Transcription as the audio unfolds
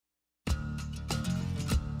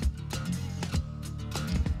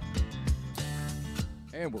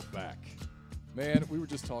And we're back. Man, we were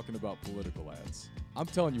just talking about political ads. I'm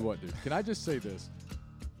telling you what, dude. Can I just say this?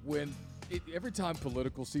 Every time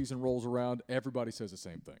political season rolls around, everybody says the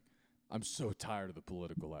same thing. I'm so tired of the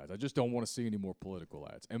political ads. I just don't want to see any more political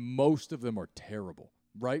ads. And most of them are terrible,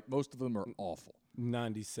 right? Most of them are awful.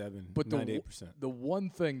 97, but 98%. The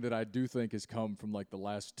one thing that I do think has come from like the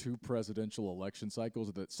last 2 presidential election cycles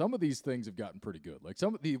is that some of these things have gotten pretty good. Like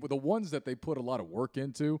some of the ones that they put a lot of work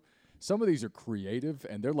into, some of these are creative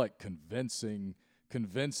and they're like convincing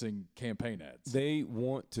campaign ads. They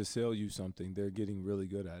want to sell you something. They're getting really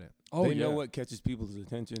good at it. Oh, they yeah. know what catches people's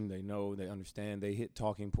attention. They know, they understand. They hit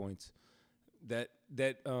talking points that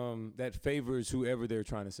favors whoever they're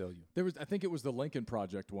trying to sell you. I think it was the Lincoln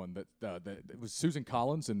Project one that it was Susan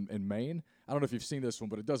Collins in Maine. I don't know if you've seen this one,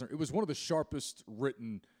 but it was one of the sharpest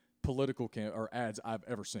written political or ads I've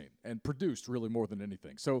ever seen, and produced really more than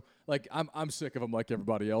anything. So like I'm sick of them like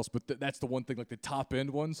everybody else, but that's the one thing. Like the top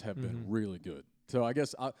end ones have been really good. So I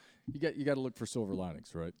guess you got to look for silver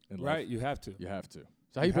linings, right? In life. Right, you have to. You have to.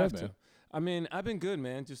 So how you been, man? I mean, I've been good,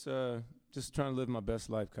 man. Just trying to live my best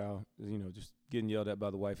life, Kyle. You know, just getting yelled at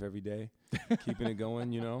by the wife every day, keeping it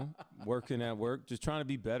going. You know, working at work, just trying to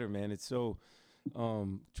be better, man. It's so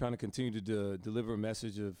trying to continue to deliver a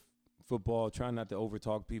message of football, trying not to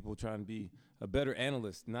overtalk people, trying to be a better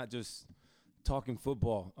analyst, not just talking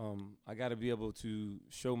football. I got to be able to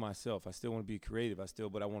show myself. I still want to be creative.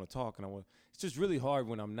 But I want to talk, and it's just really hard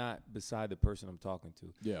when I'm not beside the person I'm talking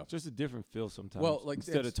to. Yeah, it's just a different feel sometimes. Well, like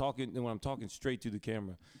instead of talking, when I'm talking straight to the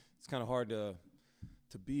camera, it's kind of hard to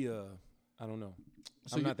be I don't know.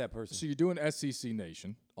 So I'm not that person. So you're doing SEC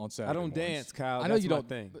Nation on Saturday. I don't dance, Kyle. I know That's you my don't.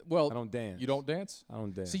 thing. Well, I don't dance. You don't dance? I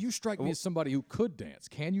don't dance. So you strike me as somebody who could dance.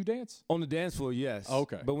 Can you dance? On the dance floor, yes.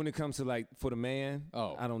 Okay. But when it comes to like for the man,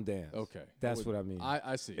 I don't dance. Okay. That's what I mean.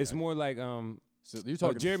 I see. It's more like So you're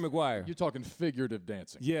talking Jerry Maguire. You're talking figurative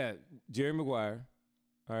dancing. Yeah, Jerry Maguire.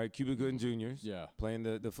 All right, Cuba Gooding Jr. Yeah. Playing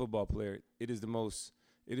the football player. It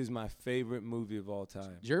is my favorite movie of all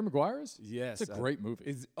time. Jerry Maguire is? Yes. It's a great movie.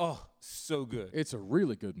 It's so good. It's a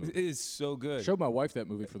really good movie. It is so good. Showed my wife that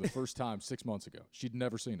movie for the first time 6 months ago. She'd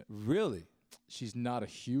never seen it. Really? She's not a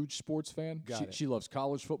huge sports fan. She loves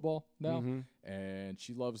college football now, and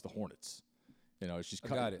she loves the Hornets. You know,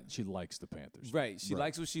 she likes the Panthers. Right. She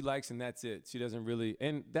likes what she likes, and that's it. She doesn't really,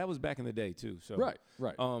 and that was back in the day too. So right.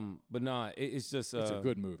 But nah, it's just it's a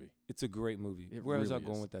good movie. It's a great movie. Where was I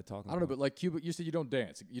going with that talking? I don't know, but like Cuba, you said you don't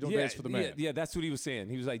dance. You don't dance for the man. Yeah, that's what he was saying.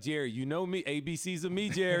 He was like, Jerry, you know me, ABCs of me,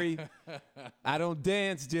 Jerry. I don't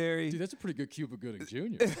dance, Jerry. Dude, that's a pretty good Cuba Gooding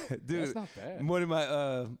Jr. Dude, that's not bad. One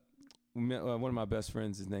of my best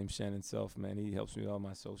friends, his name's Shannon Self, man. He helps me with all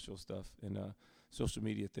my social stuff and social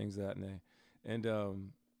media things that name.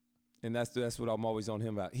 And that's what I'm always on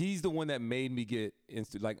him about. He's the one that made me get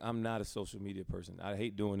like I'm not a social media person. I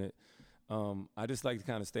hate doing it. I just like to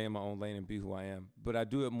kind of stay in my own lane and be who I am. But I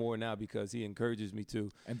do it more now because he encourages me to.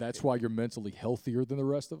 And that's why you're mentally healthier than the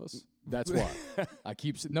rest of us? That's why.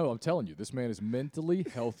 I'm telling you, this man is mentally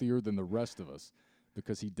healthier than the rest of us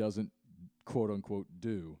because he doesn't, quote unquote,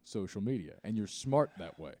 do social media. And you're smart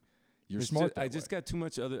that way. You're smart. I just got too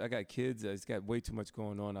much I got kids. I just got way too much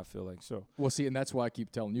going on. I feel like so. Well, see, and that's why I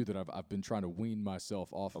keep telling you that I've been trying to wean myself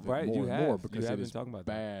off of it more and more because it is talking about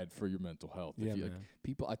bad for your mental health. Yeah, man.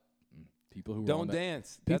 People who don't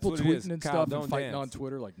dance. People That's tweeting and Kyle, stuff and fighting dance. on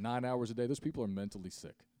Twitter like 9 hours a day. Those people are mentally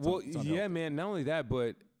sick. Yeah, man. Not only that,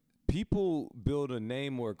 but people build a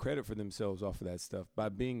name or a credit for themselves off of that stuff by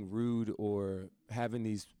being rude or having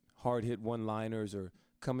these hard hit one-liners or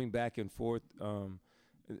coming back and forth.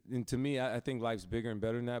 And to me, I think life's bigger and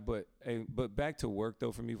better than that. But back to work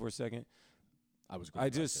though for me for a second. I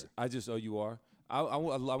just you are. I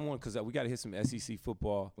want because we got to hit some SEC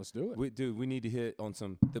football. Let's do it. We need to hit on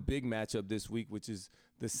the big matchup this week, which is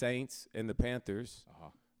the Saints and the Panthers.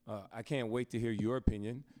 I can't wait to hear your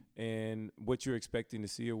opinion and what you're expecting to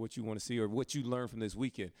see or what you want to see or what you learned from this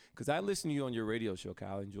weekend. Because I listen to you on your radio show,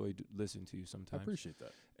 Kyle. I enjoy listening to you sometimes. I appreciate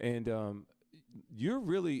that. And you're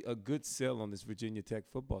really a good sell on this Virginia Tech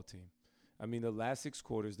football team. I mean, the last 6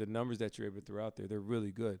 quarters, the numbers that you're able to throw out there, they're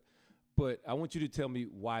really good. But I want you to tell me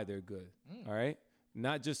why they're good, all right?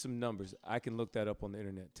 Not just some numbers. I can look that up on the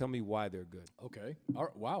internet. Tell me why they're good. Okay. All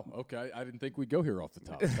right. Wow. Okay. I didn't think we'd go here off the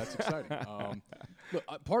top. That's exciting. Look,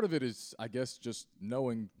 part of it is, I guess, just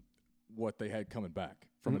knowing what they had coming back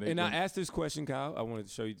from an. And I asked this question, Kyle. I wanted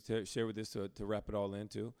to show you to share with this to wrap it all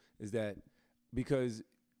into is that because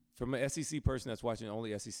from an SEC person that's watching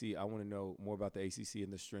only SEC, I want to know more about the ACC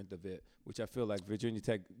and the strength of it, which I feel like Virginia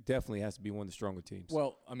Tech definitely has to be one of the stronger teams.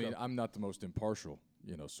 Well, I mean, I'm not the most impartial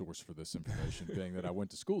source for this information, being that I went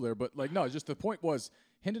to school there. But no, just the point was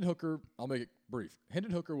Hendon Hooker. I'll make it brief.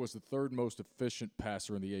 Hendon Hooker was the third most efficient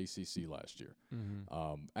passer in the ACC last year.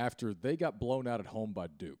 After they got blown out at home by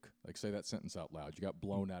Duke. Say that sentence out loud. You got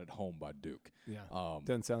blown out at home by Duke. Yeah,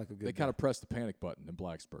 doesn't sound like a good. They kind of pressed the panic button in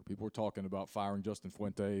Blacksburg. People were talking about firing Justin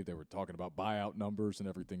Fuente. They were talking about buyout numbers and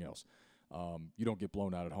everything else. You don't get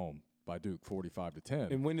blown out at home by Duke,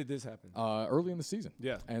 45-10. And when did this happen? Early in the season.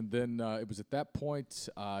 Yeah. And then it was at that point,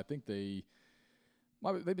 I think they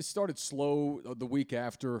started slow the week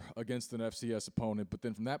after against an FCS opponent, but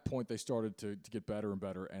then from that point they started to get better and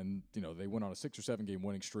better, and they went on a 6 or 7 game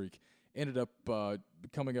winning streak. Ended up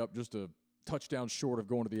coming up just a touchdown short of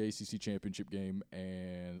going to the ACC championship game,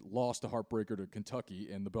 and lost a heartbreaker to Kentucky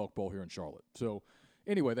in the Belk Bowl here in Charlotte. So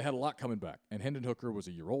anyway, they had a lot coming back, and Hendon Hooker was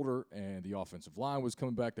a year older, and the offensive line was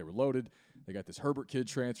coming back. They were loaded. They got this Herbert kid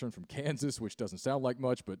transferring from Kansas, which doesn't sound like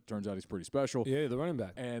much, but turns out he's pretty special. Yeah, the running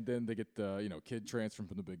back. And then they get the kid transferring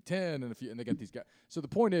from the Big Ten, and they got these guys. So the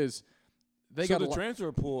point is, they got the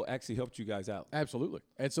transfer pool actually helped you guys out. Absolutely,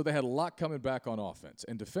 and so they had a lot coming back on offense.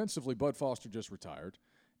 And defensively, Bud Foster just retired,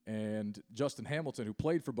 and Justin Hamilton, who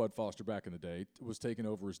played for Bud Foster back in the day, was taking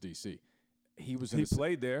over as DC. He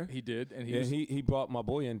played there. He did, and he brought my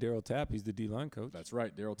boy in, Daryl Tapp. He's the D-line coach. That's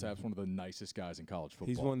right. Daryl Tapp's one of the nicest guys in college football.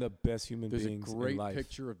 He's one of the best human beings in life. There's a great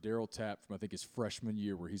picture of Daryl Tapp from I think his freshman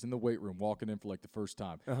year, where he's in the weight room walking in for the first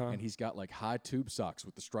time, and he's got high tube socks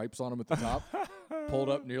with the stripes on them at the top, pulled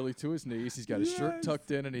up nearly to his knees. He's got his shirt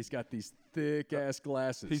tucked in, and he's got these thick ass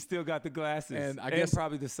glasses. He's still got the glasses, and I guess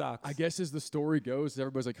probably the socks. I guess as the story goes,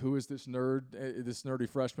 everybody's like, "Who is this nerd? This nerdy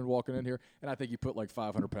freshman walking in here?" And I think he put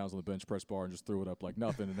 500 pounds on the bench press bar and just threw it up like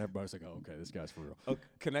nothing, and everybody's like, "Oh, okay, this guy's for real." Okay,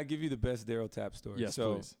 can I give you the best Daryl Tapp story? Yes,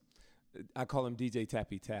 please. I call him DJ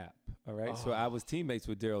Tappy Tap. All right. So I was teammates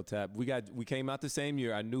with Daryl Tapp. We came out the same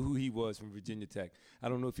year. I knew who he was from Virginia Tech. I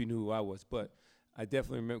don't know if he knew who I was, but I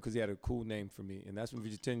definitely remember because he had a cool name for me. And that's when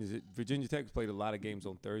Virginia Tech played a lot of games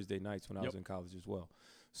on Thursday nights when I was in college as well.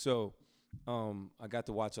 So I got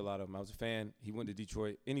to watch a lot of them. I was a fan. He went to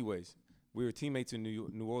Detroit. Anyways, we were teammates in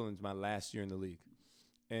New Orleans my last year in the league.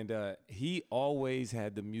 And he always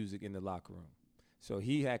had the music in the locker room. So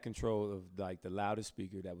he had control of the loudest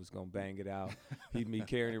speaker that was going to bang it out. He'd be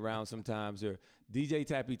carrying it around sometimes. Or DJ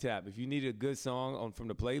Tappy Tap. If you needed a good song from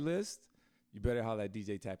the playlist, you better holler at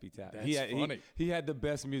DJ Tappy Tap. That's funny. He had the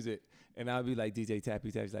best music. And I'd be like, DJ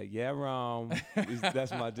Tappy Tap. He's like, yeah, Rom.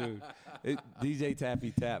 That's my dude. DJ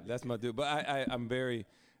Tappy Tap. That's my dude. But I'm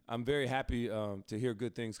very happy to hear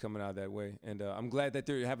good things coming out that way. And I'm glad that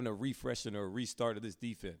they're having a refresh and a restart of this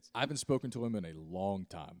defense. I haven't spoken to him in a long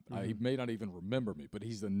time. He may not even remember me, but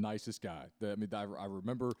he's the nicest guy. I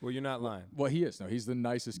remember. Well, you're not lying. Well, he is. No, he's the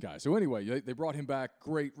nicest guy. So anyway, they brought him back.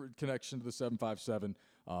 Great connection to the 757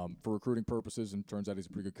 for recruiting purposes, and turns out he's a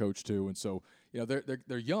pretty good coach too. And so,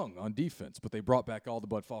 they're young on defense, but they brought back all the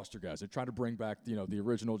Bud Foster guys. They're trying to bring back, the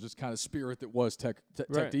original just kind of spirit that was Tech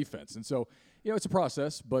defense. And so, it's a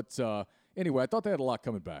process, but anyway, I thought they had a lot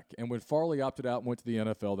coming back. And when Farley opted out and went to the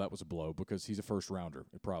NFL, that was a blow because he's a first rounder.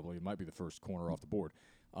 It might be the first corner off the board.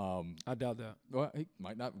 I doubt that. Well, he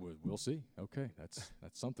might not. We'll see. Okay, that's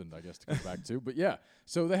something I guess to come back to. But yeah,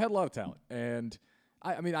 so they had a lot of talent, and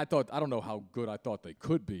I don't know how good I thought they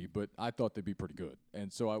could be, but I thought they'd be pretty good.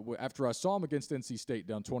 And so after I saw them against NC State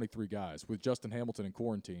down 23 guys with Justin Hamilton in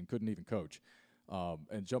quarantine, couldn't even coach,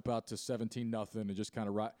 and jump out to 17-0 and just kind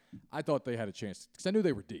of I thought they had a chance because I knew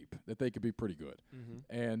they were deep, that they could be pretty good.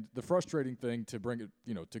 And the frustrating thing to bring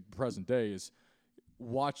it, to present day is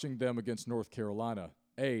watching them against North Carolina,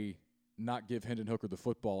 not give Hendon Hooker the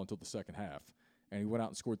football until the second half. And he went out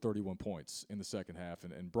and scored 31 points in the second half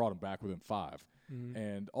and brought him back within 5.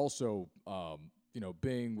 And also,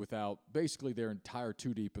 being without basically their entire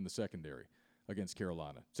two deep in the secondary against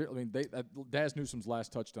Carolina. So, Daz Newsome's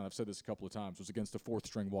last touchdown, I've said this a couple of times, was against a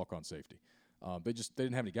fourth-string walk-on safety. They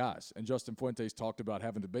didn't have any guys. And Justin Fuentes talked about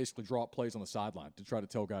having to basically draw up plays on the sideline to try to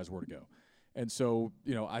tell guys where to go. And so,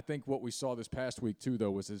 I think what we saw this past week, too,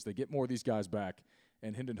 though, was as they get more of these guys back,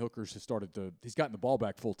 and Hendon Hooker's he's gotten the ball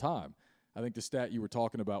back full time. I think the stat you were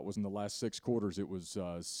talking about was in the last 6 quarters, it was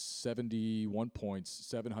 71 points,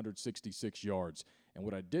 766 yards. And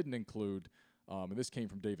what I didn't include, and this came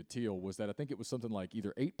from David Teal, was that I think it was something like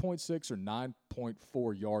either 8.6 or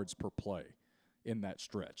 9.4 yards per play in that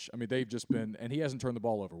stretch. They've just been – and he hasn't turned the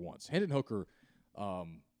ball over once. Hendon Hooker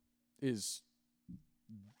he's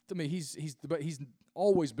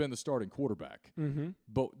always been the starting quarterback.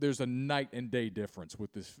 But there's a night and day difference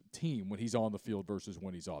with this team when he's on the field versus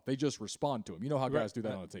when he's off. They just respond to him. You know how guys do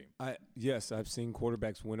that on a team. Yes, I've seen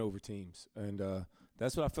quarterbacks win over teams, and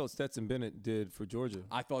That's what I felt Stetson Bennett did for Georgia.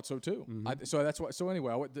 I thought so too. Mm-hmm. So that's why. So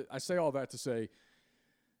anyway, I say all that to say,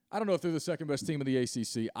 I don't know if they're the second best team in the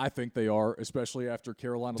ACC. I think they are, especially after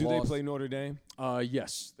Carolina Do lost. they play Notre Dame?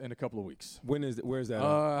 Yes, in a couple of weeks. Where's that?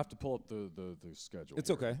 I have to pull up the schedule. It's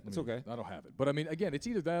here. okay. It's okay. I don't have it, but I mean, again, it's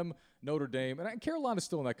either them, Notre Dame, and Carolina's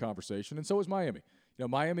still in that conversation, and so is Miami. You know,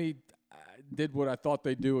 Miami did what I thought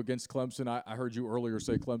they'd do against Clemson. I heard you earlier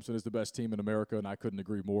say Clemson is the best team in America, and I couldn't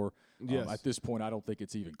agree more. Yes. At this point, I don't think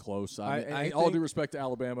it's even close. I all think- due respect to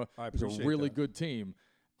Alabama, it's a appreciate really that. good team.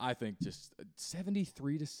 I think just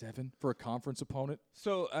 73-7 for a conference opponent.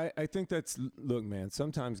 So I think that's look, man.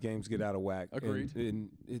 Sometimes games get out of whack. Agreed. And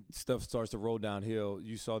stuff starts to roll downhill.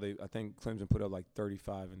 You saw I think Clemson put up like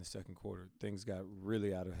 35 in the second quarter. Things got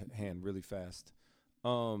really out of hand really fast.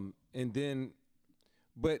 But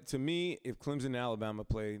to me, if Clemson and Alabama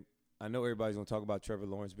played, I know everybody's gonna talk about Trevor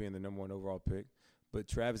Lawrence being the number 1 overall pick, but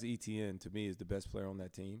Travis Etienne to me is the best player on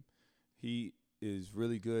that team. He is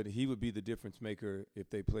really good. He would be the difference maker if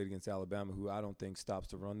they played against Alabama, who I don't think stops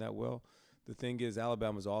to run that well. The thing is,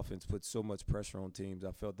 Alabama's offense puts so much pressure on teams.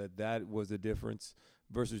 I felt that was the difference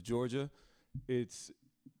versus Georgia. It's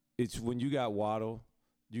when you got Waddle,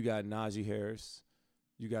 you got Najee Harris,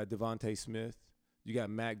 you got Devontae Smith, you got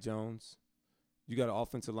Mac Jones, you got an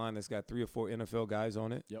offensive line that's got 3 or 4 NFL guys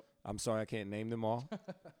on it. Yep. I'm sorry I can't name them all,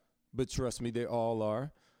 but trust me, they all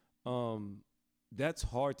are. That's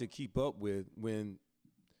hard to keep up with when,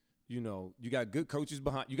 you got good coaches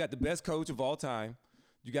behind. You got the best coach of all time.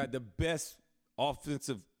 You got the best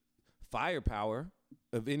offensive firepower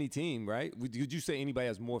of any team, right? Would you say anybody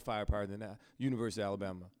has more firepower than that? University of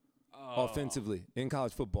Alabama, offensively in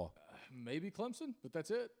college football. Maybe Clemson, but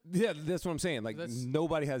that's it. Yeah, that's what I'm saying. Like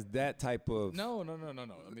nobody has that type of. No. I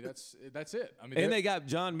mean, that's it. I mean, and they got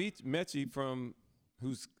John Mechie from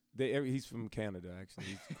he's from Canada, actually.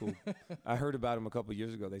 He's cool. I heard about him a couple of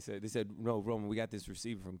years ago. They said, no, Roman, we got this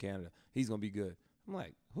receiver from Canada. He's going to be good. I'm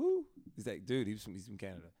like, who? He's like, dude, he's from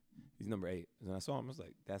Canada. He's number 8. And I saw him. I was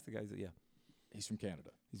like, that's the guy. He's like, yeah. He's from Canada.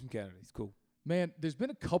 He's from Canada. He's cool. Man, there's been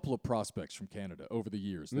a couple of prospects from Canada over the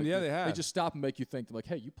years. They have. They just stop and make you think, like,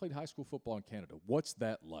 hey, you played high school football in Canada. What's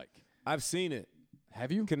that like? I've seen it.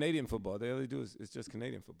 Have you? Canadian football. All they do is it's just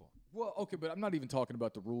Canadian football. Well, okay, but I'm not even talking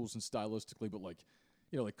about the rules and stylistically, but like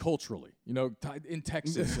culturally, in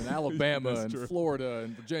Texas and Alabama and true. Florida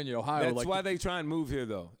and Virginia, Ohio. That's why they try and move here,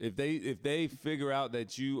 though. If they figure out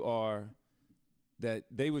that that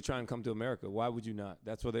they would try and come to America, why would you not?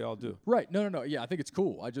 That's what they all do. Right. No. Yeah, I think it's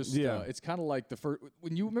cool. I just, Yeah. it's kind of like the first,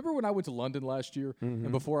 remember when I went to London last year,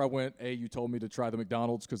 and before I went, you told me to try the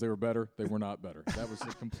McDonald's because they were better. They were not better. That was a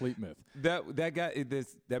complete myth. That guy,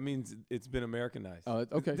 that means it's been Americanized.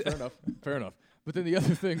 Okay, fair enough. But then the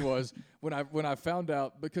other thing was when I found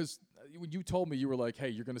out, because when you told me, you were like, hey,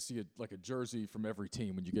 you're going to see a jersey from every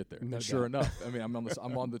team when you get there. And sure enough, I mean, I'm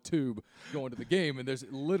on the tube going to the game, and there's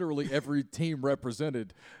literally every team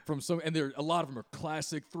represented from and a lot of them are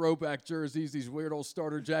classic throwback jerseys, these weird old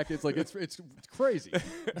starter jackets. Like it's crazy.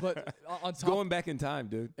 But on top, going back in time,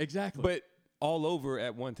 dude. Exactly. But all over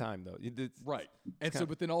at one time, though. Right. And so,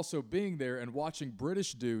 but then also being there and watching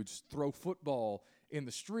British dudes throw football in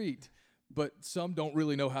the street. But some don't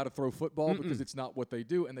really know how to throw football because it's not what they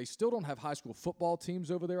do, and they still don't have high school football teams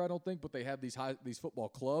over there, I don't think. But they have these football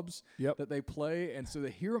clubs that they play, and so to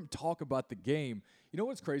hear them talk about the game, you know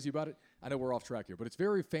what's crazy about it? I know we're off track here, but it's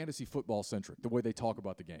very fantasy football centric the way they talk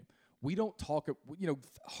about the game. We don't talk,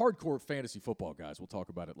 hardcore fantasy football guys will talk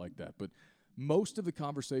about it like that, but most of the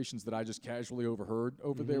conversations that I just casually overheard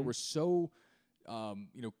over there were so.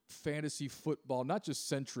 Fantasy football, not just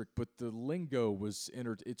centric, but the lingo was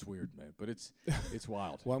it's weird, man, but it's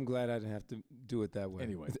wild. Well, I'm glad I didn't have to do it that way.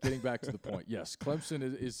 Anyway, getting back to the point, yes,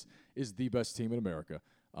 Clemson is the best team in America.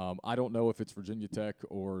 I don't know if it's Virginia Tech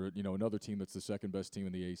or another team that's the second best team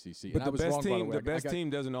in the ACC. But and the best team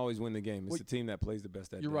doesn't always win the game. It's the team that plays the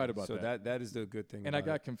best that You're day. right about that. that. So that is the good thing. And I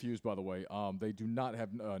got confused, by the way. They do not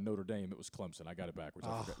have Notre Dame. It was Clemson. I got it backwards.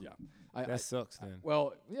 I forgot. Yeah, that sucks then.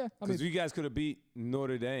 Well, yeah, because you guys could have beat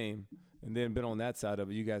Notre Dame and then been on that side of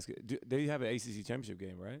it. You guys they have an ACC championship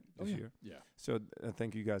game, right? This year. Yeah. So I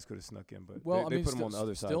think you guys could have snuck in, but they put them on the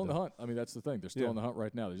other side. Still in the hunt. I mean, that's the thing. They're still in the hunt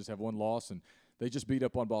right now. They just have one loss, and they just beat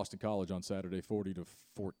up on Boston College on Saturday, 40-14,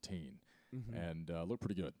 and look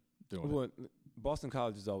pretty good doing it. Boston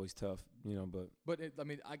College is always tough, but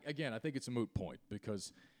I think it's a moot point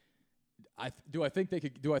because do I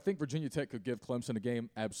think Virginia Tech could give Clemson a game?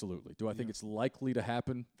 Absolutely. Do I think it's likely to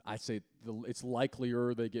happen? I say it's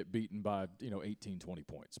likelier they get beaten by 18, 20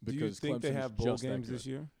 points. Do because you think Clemson they have bowl games this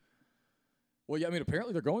year? Well, yeah, I mean,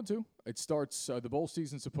 apparently they're going to. It starts the bowl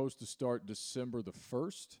season's supposed to start December the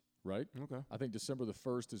 1st. right? Okay. I think December the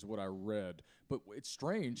 1st is what I read. But it's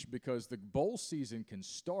strange because the bowl season can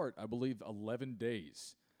start, I believe, 11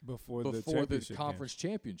 days Before the championship conference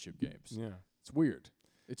championship games. games. Yeah. It's weird.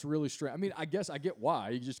 It's really strange. I mean, I guess I get why.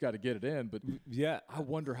 You just got to get it in. But Yeah. I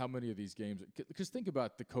wonder how many of these games – because think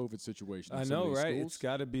about the COVID situation. I in some know, of these right? schools. It's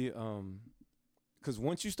got to be because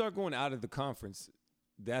once you start going out of the conference,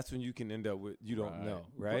 that's when you can end up with you don't know,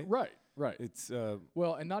 right? Right. It's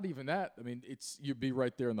Well, and not even that. I mean, you'd be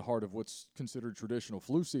right there in the heart of what's considered traditional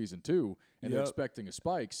flu season too, and they're Yep. expecting a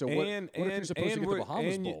spike. So what if you're supposed to get the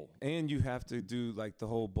Bahamas Bowl? And you have to do like the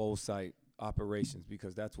whole bowl site operations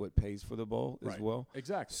because that's what pays for the bowl as Right. well.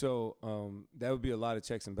 Exactly. So that would be a lot of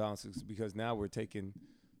checks and balances because now we're taking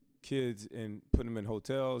kids and putting them in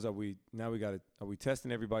hotels. Are we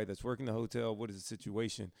testing everybody that's working the hotel? What is the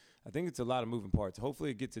situation? I think it's a lot of moving parts.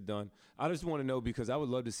 Hopefully it gets it done. I just want to know because I would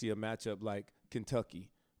love to see a matchup like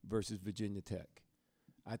Kentucky versus Virginia Tech.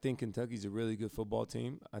 I think Kentucky's a really good football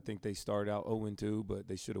team. I think they started out 0-2, but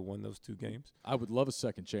they should have won those 2 games. I would love a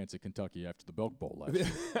second chance at Kentucky after the Belk Bowl last year.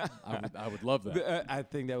 I would love that. I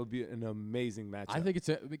think that would be an amazing matchup. I think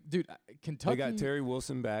dude, Kentucky. They got Terry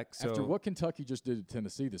Wilson back. So after what Kentucky just did to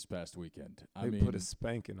Tennessee this past weekend, they put a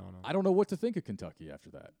spanking on them. I don't know what to think of Kentucky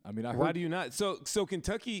after that. I mean, Why do you not? So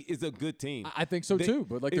Kentucky is a good team. I think so too,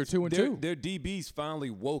 but like they're 2-2. Their DBs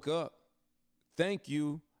finally woke up. Thank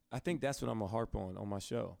you. I think that's what I'm gonna harp on my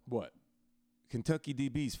show. What? Kentucky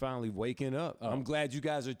DBs finally waking up. Oh. I'm glad you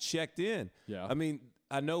guys are checked in. Yeah. I mean,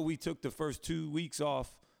 I know we took the first 2 weeks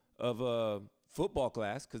off of football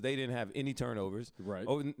class because they didn't have any turnovers. Right.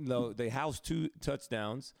 Oh no, they housed 2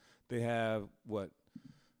 touchdowns. They have what?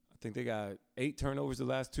 I think they got 8 turnovers the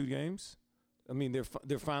last 2 games. I mean,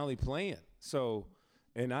 they're finally playing. So,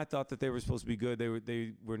 and I thought that they were supposed to be good.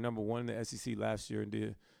 They were number 1 in the SEC last year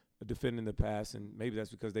and defending the pass, and maybe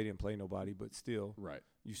that's because they didn't play nobody, but still, Right.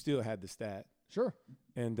 you still had the stat. Sure.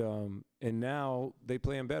 And now they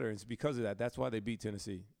playing better. It's because of that. That's why they beat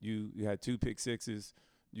Tennessee. You had 2 pick sixes.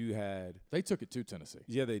 They took it to Tennessee.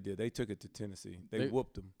 Yeah, they did. They took it to Tennessee. They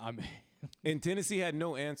whooped them. I mean, And Tennessee had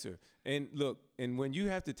no answer. And look, and when you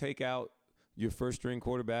have to take out your first string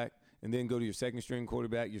quarterback and then go to your second string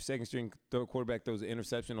quarterback, your second string quarterback throws an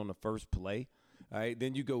interception on the first play. All right,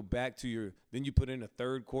 then you go back to then you put in a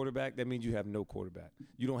third quarterback. That means you have no quarterback.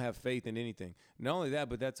 You don't have faith in anything. Not only that,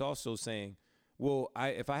 but that's also saying, well,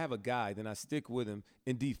 if I have a guy, then I stick with him.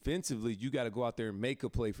 And defensively, you got to go out there and make a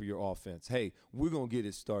play for your offense. Hey, we're going to get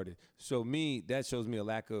it started. So that shows me a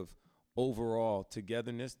lack of overall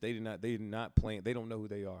togetherness. They did not play. They don't know who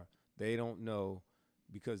they are. They don't know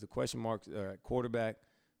because the question marks are at quarterback,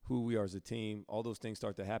 who we are as a team, all those things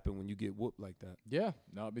start to happen when you get whooped like that. yeah.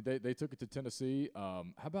 No, I mean, they took it to Tennessee. How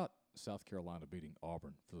about South Carolina beating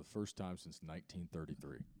Auburn for the first time since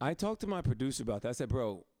 1933? I talked to my producer about that. I said,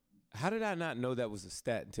 bro, how did I not know that was a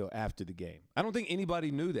stat until after the game? I don't think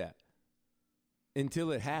anybody knew that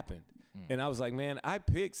until it happened. And I was like, man, I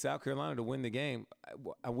picked South Carolina to win the game.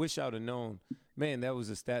 I wish I would have known, man, that was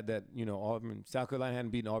a stat that, South Carolina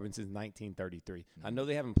hadn't beaten Auburn since 1933. I know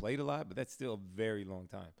they haven't played a lot, but that's still a very long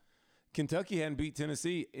time. Kentucky hadn't beat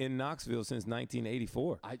Tennessee in Knoxville since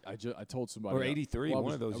 1984. I told somebody Or 83,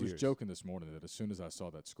 one of those I was years. joking this morning that as soon as I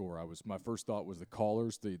saw that score, my first thought was the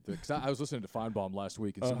callers. Because I was listening to Feinbaum last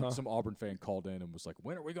week, and some Auburn fan called in and was like,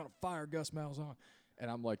 "When are we going to fire Gus Malzahn?" And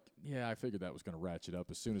I'm like, yeah, I figured that was going to ratchet up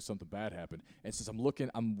as soon as something bad happened. And since I'm looking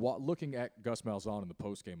at Gus Malzahn in the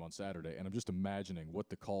post game on Saturday, and I'm just imagining what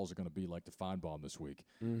the calls are going to be like to Feinbaum this week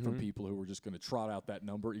from people who are just going to trot out that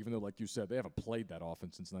number, even though, like you said, they haven't played that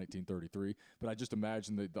often since 1933. But I just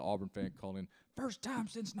imagine the Auburn fan calling, first time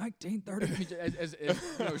since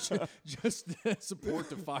 1930, just support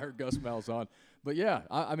to fire Gus Malzahn. But yeah,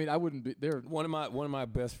 I mean, I wouldn't be there. One of my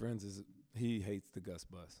best friends he hates the Gus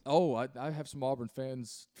bus. Oh, I have some Auburn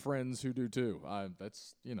friends who do too.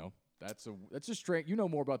 That's just strange. You know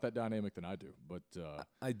more about that dynamic than I do, but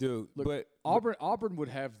I do. Look, but Auburn would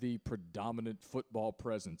have the predominant football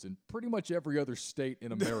presence in pretty much every other state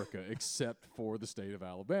in America except for the state of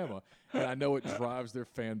Alabama, and I know it drives their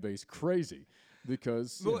fan base crazy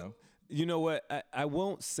because you know what? I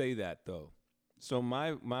won't say that though. So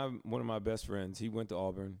one of my best friends, he went to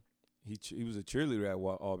Auburn. He was a cheerleader at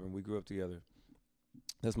Auburn. We grew up together.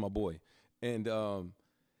 That's my boy. And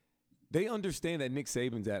they understand that Nick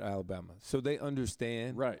Saban's at Alabama. So they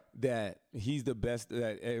understand that he's the best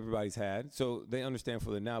that everybody's had. So they understand for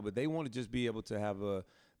the now. But they want to just be able to have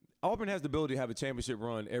Auburn has the ability to have a championship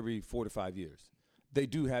run every 4 to 5 years. They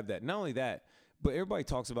do have that. Not only that, but everybody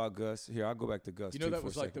talks about Gus. Here, I'll go back to Gus. That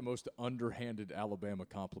was like the most underhanded Alabama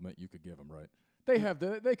compliment you could give him, right?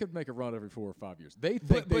 They could make a run every 4 or 5 years. They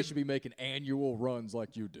think they should be making annual runs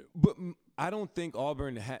like you do. But I don't think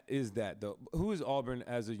Auburn is that, though. Who is Auburn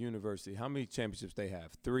as a university? How many championships they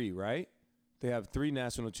have? 3, right? They have 3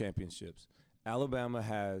 national championships. Alabama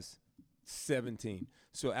has 17.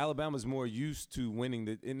 So Alabama's more used to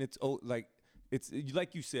winning and it's like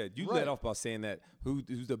you said. You let off by saying that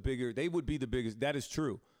who's the bigger? They would be the biggest. That is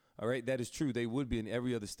true. All right, that is true. They would be in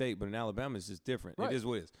every other state, but in Alabama it's just different. Right. It is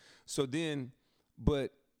what it is. So then,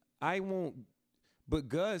 but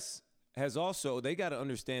Gus has also, they got to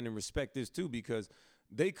understand and respect this too, because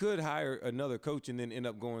they could hire another coach and then end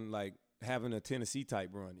up going like having a Tennessee type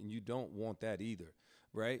run, and you don't want that either,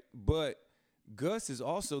 right? But Gus is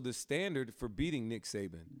also the standard for beating Nick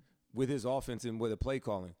Saban with his offense and with the play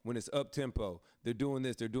calling. When it's up tempo, they're doing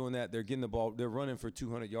this, they're doing that, they're getting the ball, they're running for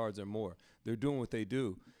 200 yards or more. They're doing what they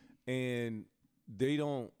do, and they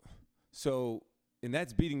don't. So, and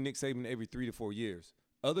that's beating Nick Saban every 3 to 4 years.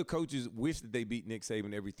 Other coaches wish that they beat Nick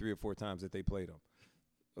Saban every 3 or 4 times that they played him.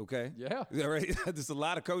 Okay? Yeah. Right? There's a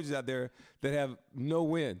lot of coaches out there that have no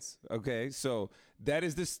wins. Okay? So that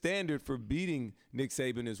is the standard for beating Nick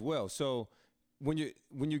Saban as well. So when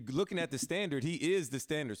you're looking at the standard, he is the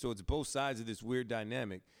standard. So it's both sides of this weird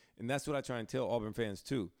dynamic. And that's what I try and tell Auburn fans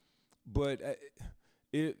too. But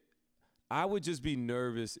I would just be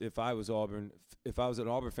nervous if I was an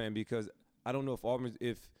Auburn fan, because I don't know if Auburn,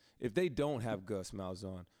 if they don't have Gus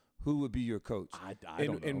Malzahn, who would be your coach? I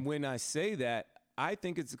don't know. And when I say that, I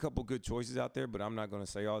think it's a couple good choices out there, but I'm not going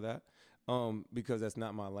to say all that because that's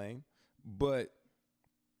not my lane. But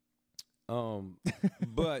I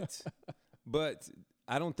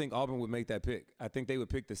don't think Auburn would make that pick. I think they would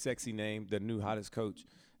pick the sexy name, the new hottest coach,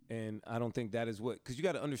 and I don't think that is what, because you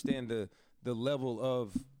got to understand the level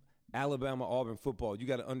of Alabama-Auburn football. You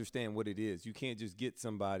got to understand what it is. You can't just get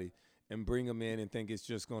somebody and bring them in and think it's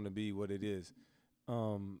just going to be what it is. I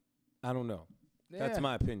don't know. Yeah. That's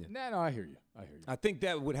my opinion. No, I hear you. I think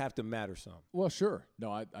that would have to matter some. Well, sure.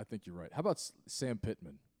 No, I think you're right. How about Sam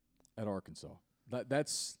Pittman at Arkansas?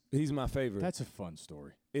 He's my favorite. That's a fun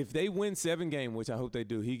story. If they win 7 games, which I hope they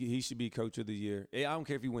do, he should be coach of the year. I don't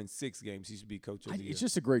care if he wins 6 games, he should be coach of the year. It's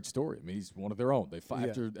just a great story. I mean, he's one of their own.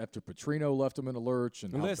 After Petrino left him in a lurch,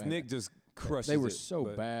 and unless Nick just crushes it. They were so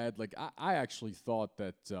bad. Like I actually thought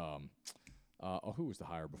that who was the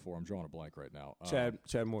hire before? I'm drawing a blank right now. Chad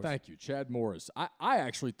Morris. Thank you, Chad Morris. I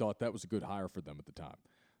actually thought that was a good hire for them at the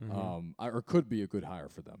time, or could be a good hire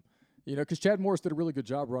for them. You know, because Chad Morris did a really good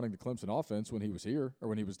job running the Clemson offense when he was here, or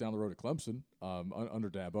when he was down the road at Clemson under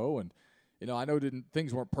Dabo. And, you know, I know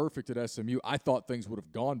things weren't perfect at SMU. I thought things would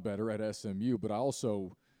have gone better at SMU, but I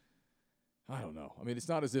don't know. I mean, it's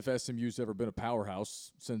not as if SMU's ever been a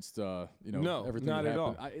powerhouse since, everything not happened. at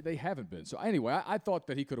all. They haven't been. So, anyway, I thought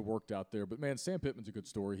that he could have worked out there. But, man, Sam Pittman's a good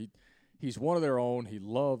story. He's one of their own. He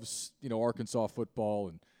loves, Arkansas football,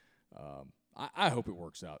 and I hope it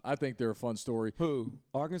works out. I think they're a fun story. Who?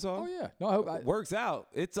 Arkansas? Oh, yeah. No, I hope it works out.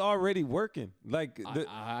 It's already working. Like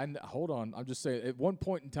hold on. I'm just saying, at one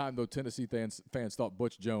point in time, though, Tennessee fans thought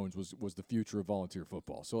Butch Jones was the future of volunteer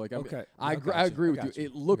football. So, like, I agree with you.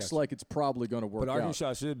 It looks like it's probably going to work out. But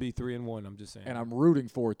Arkansas should be 3-1, I'm just saying. And I'm rooting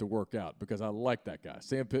for it to work out because I like that guy.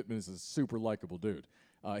 Sam Pittman is a super likable dude.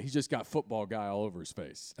 He's just got football guy all over his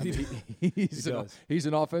face. I mean, he's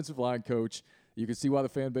an offensive line coach. You can see why the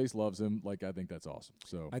fan base loves him. Like, I think that's awesome.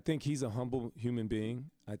 So I think he's a humble human being.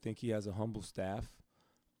 I think he has a humble staff,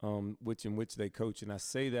 which they coach. And I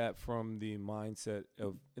say that from the mindset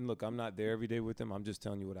of, and look, I'm not there every day with them. I'm just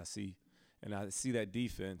telling you what I see. And I see that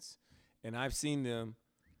defense. And I've seen them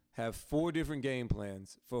have 4 different game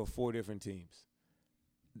plans for 4 different teams.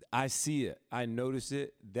 I see it. I notice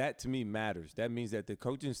it. That, to me, matters. That means that the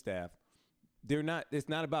coaching staff, it's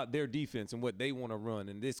not about their defense and what they want to run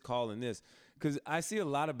and this call and this. Because I see a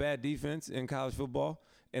lot of bad defense in college football,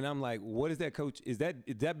 and I'm like, what is that coach? Is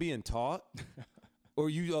that being taught? Or are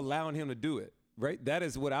you allowing him to do it, right? That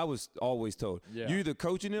is what I was always told. Yeah. You're either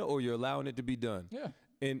coaching it or you're allowing it to be done. Yeah.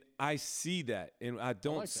 And I see that, and I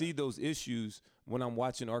don't see those issues when I'm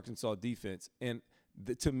watching Arkansas defense. And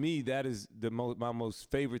to me, that is my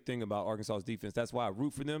most favorite thing about Arkansas's defense. That's why I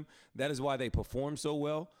root for them. That is why they perform so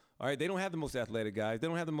well. All right, they don't have the most athletic guys. They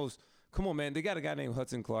don't have the most – come on, man. They got a guy named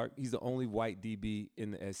Hudson Clark. He's the only white DB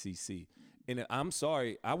in the SEC. And I'm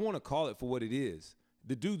sorry. I want to call it for what it is.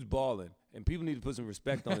 The dude's balling, and people need to put some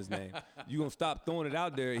respect on his name. You're going to stop throwing it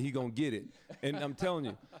out there, and he going to get it. And I'm telling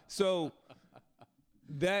you. So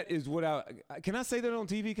that is what can I say that on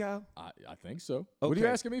TV, Kyle? I think so. Okay. Okay. What are you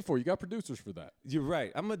asking me for? You got producers for that. You're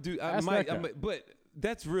right. I'm going to do – but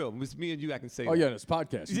that's real. It's me and you. I can say. Oh that. yeah, it's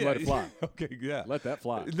podcast. You let it fly. Okay, yeah. Let that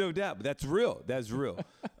fly. No doubt, but that's real. That's real.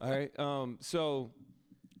 All right. So,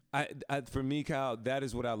 I for me, Kyle, that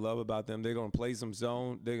is what I love about them. They're gonna play some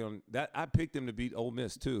zone. I picked them to beat Ole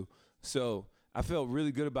Miss too. So I felt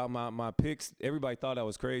really good about my picks. Everybody thought I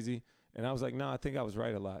was crazy. And I was like, no, I think I was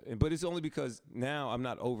right a lot. But it's only because now I'm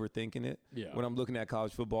not overthinking it. Yeah. When I'm looking at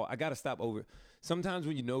college football, I got to stop over. Sometimes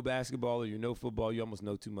when you know basketball or you know football, you almost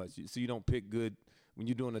know too much. So you don't pick good when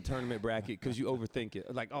you're doing a tournament bracket because you overthink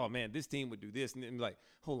it. Like, oh, man, this team would do this. And then like,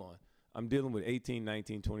 hold on. I'm dealing with 18,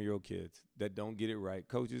 19, 20-year-old kids that don't get it right.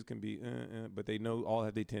 Coaches can be, but they know all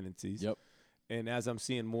have their tendencies. Yep. And as I'm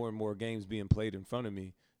seeing more and more games being played in front of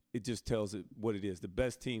me, it just tells it what it is. The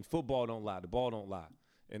best team, football don't lie. The ball don't lie.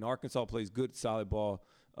 And Arkansas plays good, solid ball.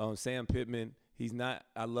 Sam Pittman,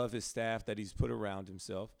 I love his staff that he's put around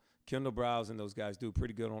himself. Kendall Browse and those guys do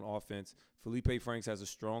pretty good on offense. Felipe Franks has a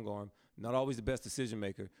strong arm. Not always the best decision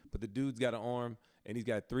maker, but the dude's got an arm, and he's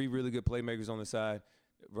got 3 really good playmakers on the side.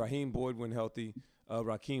 Raheem Boyd, when healthy,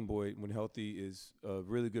 is a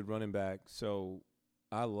really good running back. So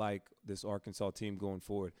I like this Arkansas team going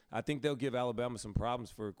forward. I think they'll give Alabama some problems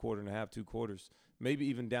for a quarter and a half, 2 quarters. Maybe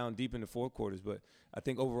even down deep into 4 quarters. But I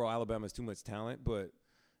think overall Alabama has too much talent. But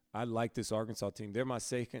I like this Arkansas team. They're my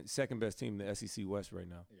second best team in the SEC West right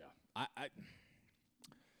now. Yeah.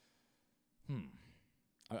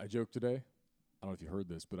 I joked today. I don't know if you heard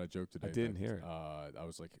this, but I joked today. I didn't hear it. I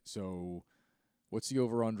was like, so what's the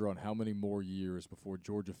over-under on how many more years before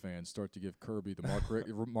Georgia fans start to give Kirby the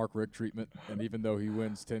Mark Richt treatment? And even though he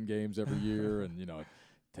wins 10 games every year and,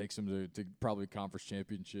 takes them to probably conference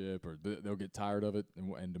championship, or they'll get tired of it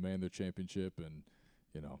and demand their championship and,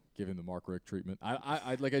 give him the Mark Richt treatment.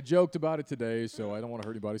 I joked about it today, so I don't want to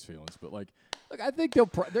hurt anybody's feelings. But, I think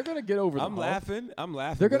they're going to get over the hump. I'm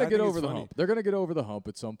laughing. They're going to get over the hump. They're going to get over the hump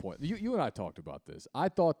at some point. You and I talked about this. I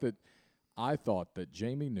thought that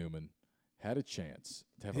Jamie Newman had a chance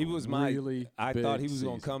to have I thought he was season.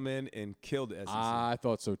 going to come in and kill the SEC. I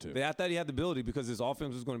thought so too. I thought he had the ability because his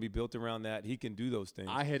offense was going to be built around that. He can do those things.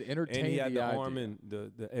 I had entertained and he had the idea. arm and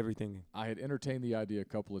the everything. I had entertained the idea a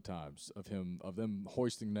couple of times of them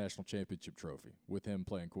hoisting the national championship trophy with him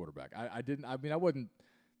playing quarterback. I wasn't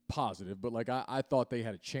positive, but I thought they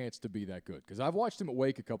had a chance to be that good because I've watched him at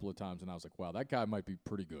Wake a couple of times and I was like, wow, that guy might be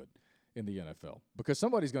pretty good in the NFL because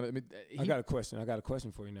somebody's going to. I got a question. I got a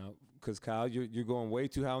question for you now because Kyle, you're going way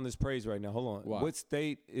too high on this praise right now. Hold on. Why? What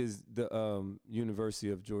state is the University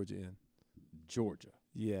of Georgia in? Georgia.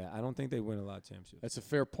 Yeah, I don't think they win a lot of championships. That's a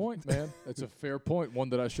fair point, man. That's a fair point. One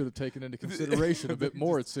that I should have taken into consideration a bit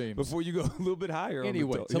more, it seems. Before you go a little bit higher.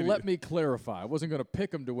 Anyway, let me clarify, I wasn't going to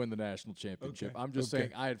pick them to win the national championship. Okay. I'm just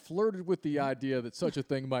saying I had flirted with the idea that such a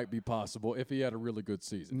thing might be possible if he had a really good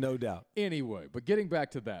season. No doubt. Anyway, but getting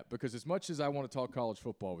back to that, because as much as I want to talk college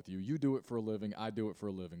football with you, you do it for a living, I do it for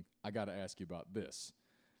a living, I got to ask you about this.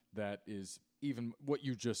 That is even what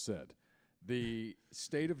you just said. The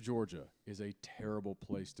state of Georgia is a terrible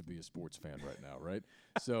place to be a sports fan right now, right?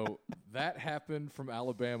 So that happened from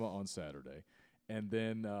Alabama on Saturday. And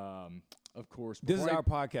then, of course, this is our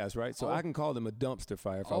podcast, right? So I can call them a dumpster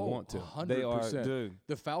fire if I want to. 100%. They are, dude.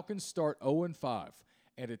 The Falcons start 0-5.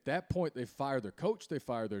 And at that point, they fire their coach, they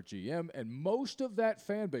fire their GM, and most of that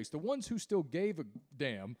fan base, the ones who still gave a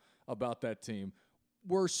damn about that team,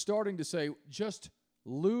 were starting to say, just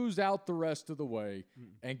lose out the rest of the way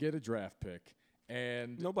and get a draft pick.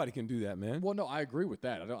 And nobody can do that, man. Well, no, I agree with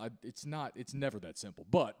that. It's never that simple.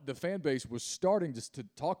 But the fan base was starting to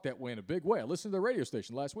talk that way in a big way. I listened to the radio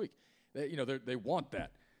station last week. They want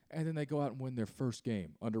that. And then they go out and win their first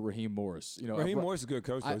game under Raheem Morris. Raheem Morris is a good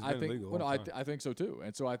coach. I think so too.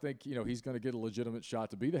 And so I think he's going to get a legitimate shot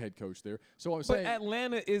to be the head coach there. So I'm saying,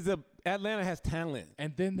 Atlanta has talent.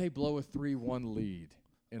 And then they blow a 3-1 lead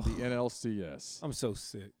in the NLCS. I'm so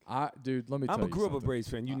sick. Dude, let me tell you. I grew up a Braves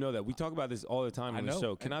fan. You know that. We talk about this all the time on the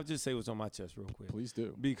show. Can I just say what's on my chest real quick? Please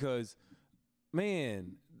do. Because,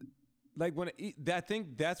 man, I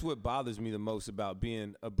think that's what bothers me the most about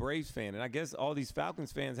being a Braves fan. And I guess all these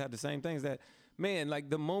Falcons fans have the same things that, man,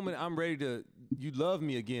 the moment I'm ready to, you love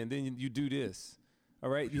me again, then you do this. All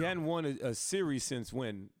right? You hadn't won a series since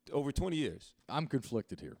when? Over 20 years. I'm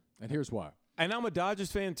conflicted here. And here's why. And I'm a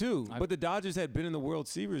Dodgers fan too, but the Dodgers had been in the World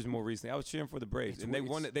Series more recently. I was cheering for the Braves, and they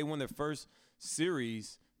won their first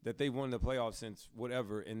series that they won the playoffs since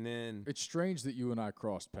whatever. And then it's strange that you and I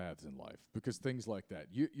crossed paths in life because things like that.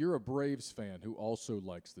 You're a Braves fan who also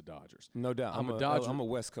likes the Dodgers. No doubt. I'm a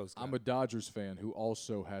West Coast guy. I'm a Dodgers fan who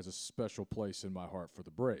also has a special place in my heart for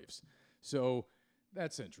the Braves. So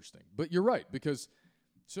that's interesting. But you're right because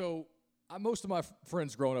most of my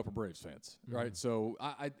friends growing up are Braves fans, right? So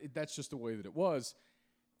that's just the way that it was.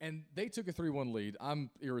 And they took a 3-1 lead. I'm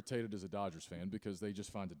irritated as a Dodgers fan because they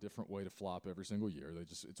just find a different way to flop every single year.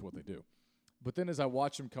 It's what they do. But then as I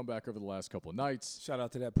watch them come back over the last couple of nights. Shout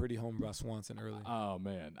out to that pretty home by Swanson early. Oh,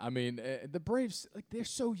 man. I mean, the Braves, like, they're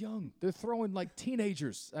so young. They're throwing like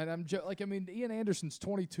teenagers. And Ian Anderson's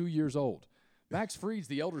 22 years old. Max Fried's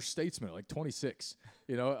the elder statesman, like 26.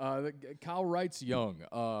 Kyle Wright's young.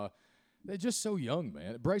 They're just so young,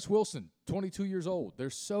 man. Bryce Wilson, 22 years old. They're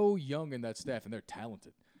so young in that staff, and they're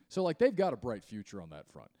talented. So, like, they've got a bright future on that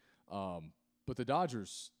front. But the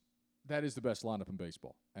Dodgers, that is the best lineup in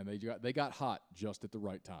baseball. And they got hot just at the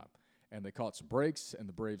right time. And they caught some breaks, and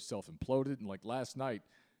the Braves self-imploded. And, like, last night,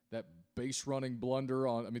 that base-running blunder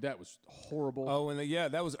that was horrible. Oh, and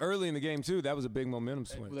that was early in the game, too. That was a big momentum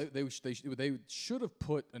swing. They should have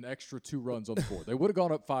put an extra 2 runs on the board. They would have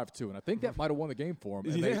gone up 5-2, and I think that might have won the game for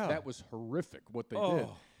them. And that was horrific what they did.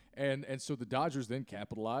 And so the Dodgers then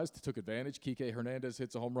capitalized, took advantage. Kike Hernandez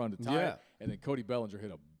hits a home run to tie it, and then Cody Bellinger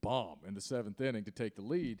hit a bomb in the 7th inning to take the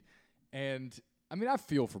lead. And I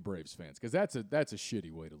feel for Braves fans because that's a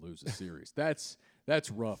shitty way to lose a series. That's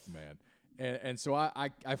rough, man. And so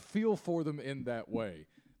I feel for them in that way.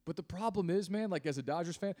 But the problem is, man, like as a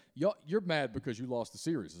Dodgers fan, you're mad because you lost the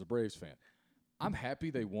series as a Braves fan. I'm happy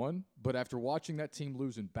they won, but after watching that team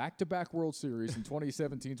lose in back-to-back World Series in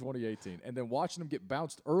 2017, 2018, and then watching them get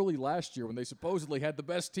bounced early last year when they supposedly had the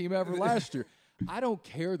best team ever last year, I don't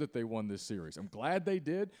care that they won this series. I'm glad they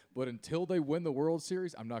did, but until they win the World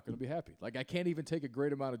Series, I'm not going to be happy. Like, I can't even take a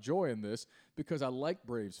great amount of joy in this because I like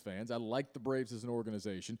Braves fans. I like the Braves as an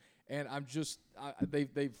organization, and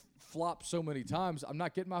they've flopped so many times, I'm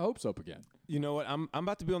not getting my hopes up again. You know what? I'm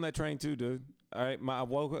about to be on that train too, dude. All right, I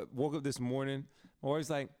woke up this morning. My wife's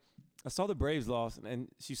like, I saw the Braves lost, and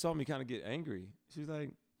she saw me kind of get angry. She's like,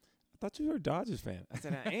 I thought you were a Dodgers fan. I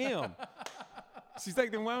said, I am. She's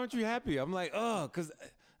like, then why aren't you happy? I'm like, because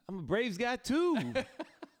I'm a Braves guy too.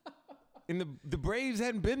 And the Braves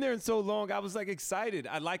hadn't been there in so long. I was like excited.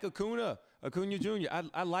 I like Acuna Jr.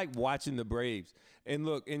 I like watching the Braves. And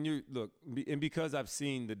and because I've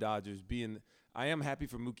seen the Dodgers I am happy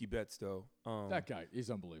for Mookie Betts though. That guy, he's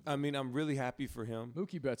unbelievable. I'm really happy for him.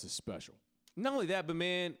 Mookie Betts is special. Not only that, but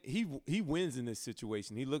man, he wins in this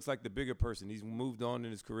situation. He looks like the bigger person. He's moved on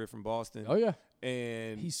in his career from Boston. Oh yeah,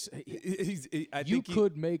 and you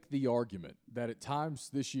could make the argument that at times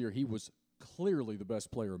this year he was clearly the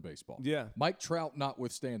best player in baseball. Yeah, Mike Trout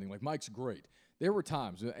notwithstanding, like Mike's great. There were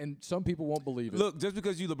times, and some people won't believe it. Look, just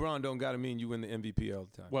because you LeBron don't gotta mean you win the MVP all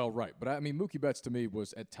the time. Well, right, but Mookie Betts to me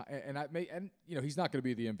was at time, and he's not going to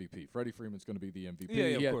be the MVP. Freddie Freeman's going to be the MVP.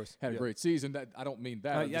 Yeah, he of course. Had a great season. I don't mean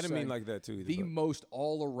that. I didn't mean like that too. Either, the most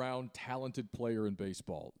all-around talented player in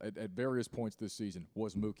baseball at various points this season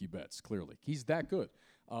was Mookie Betts. Clearly, he's that good.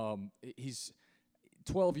 He's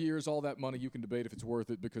 12 years, all that money, you can debate if it's worth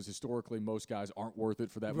it because historically most guys aren't worth it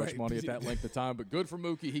for that much money at that length of time. But good for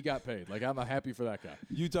Mookie, he got paid. Like, I'm happy for that guy.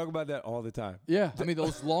 You talk about that all the time. Yeah,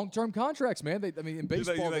 those long-term contracts, man. In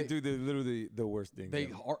baseball, dude, they're literally the worst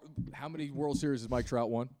thing. How many World Series has Mike Trout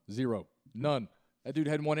won? 0, none. That dude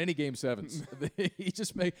hadn't won any Game 7s.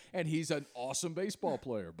 And he's an awesome baseball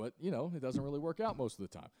player, but it doesn't really work out most of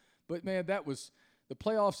the time. But man, the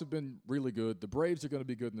playoffs have been really good. The Braves are going to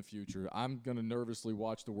be good in the future. I'm going to nervously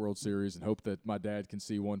watch the World Series and hope that my dad can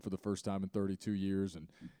see one for the first time in 32 years, and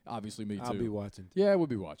obviously me too. I'll be watching. Yeah, we'll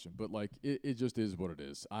be watching. But, it just is what it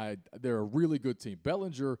is. They're a really good team.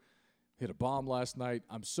 Bellinger hit a bomb last night.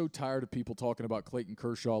 I'm so tired of people talking about Clayton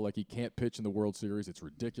Kershaw like he can't pitch in the World Series. It's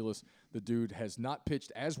ridiculous. The dude has not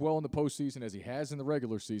pitched as well in the postseason as he has in the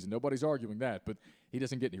regular season. Nobody's arguing that, but he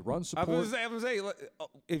doesn't get any run support. I was going to say,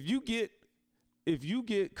 if you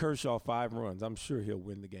get Kershaw 5 runs, I'm sure he'll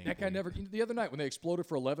win the game. That guy never. The other night when they exploded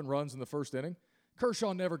for 11 runs in the first inning,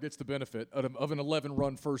 Kershaw never gets the benefit of an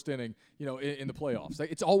 11-run first inning, in the playoffs.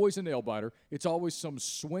 It's always a nail biter. It's always some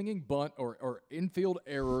swinging bunt or infield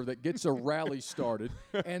error that gets a rally started,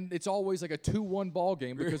 and it's always like a 2-1 ball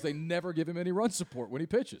game because they never give him any run support when he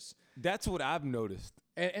pitches. That's what I've noticed.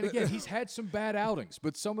 And again, he's had some bad outings,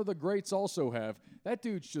 but some of the greats also have. That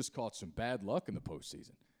dude's just caught some bad luck in the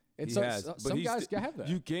postseason. And some guys have that.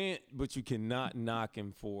 You cannot knock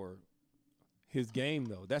him for his game,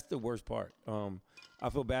 though. That's the worst part. I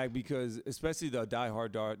feel bad because, especially the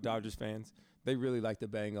diehard Dodgers fans, they really like to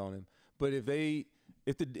bang on him. But if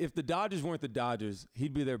the Dodgers weren't the Dodgers,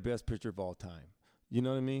 he'd be their best pitcher of all time. You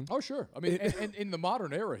know what I mean? Oh, sure. And in the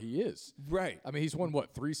modern era, he is. Right. He's won,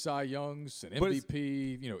 3 Cy Youngs, an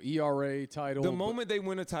MVP, ERA title. The moment they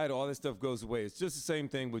win a title, all that stuff goes away. It's just the same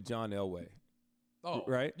thing with John Elway. Oh,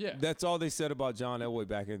 right? yeah. That's all they said about John Elway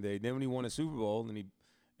back in the day. Then when he won a Super Bowl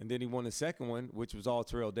and then he won the second one, which was all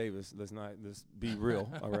Terrell Davis. Let's be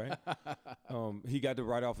real, all right? He got to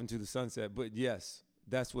ride off into the sunset. But yes,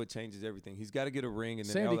 that's what changes everything. He's got to get a ring, and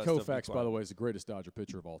then Sandy all that stuff Koufax, by the way, is the greatest Dodger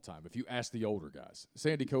pitcher of all time. If you ask the older guys,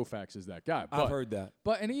 Sandy Koufax is that guy. I've heard that.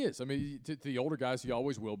 And he is. I mean, to the older guys, he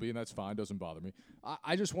always will be, and that's fine. Doesn't bother me.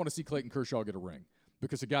 I just want to see Clayton Kershaw get a ring,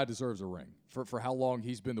 because the guy deserves a ring for how long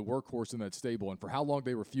he's been the workhorse in that stable, and for how long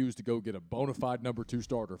they refused to go get a bona fide number 2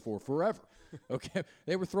 starter for forever. Okay,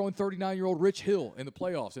 they were throwing 39-year-old Rich Hill in the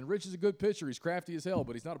playoffs, and Rich is a good pitcher. He's crafty as hell,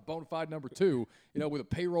 but he's not a bona fide number 2, with a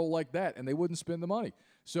payroll like that, and they wouldn't spend the money.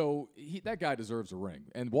 So that guy deserves a ring.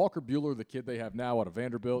 And Walker Buehler, the kid they have now out of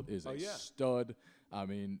Vanderbilt, is a stud. I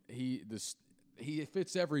mean, he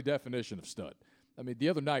fits every definition of stud. I mean, the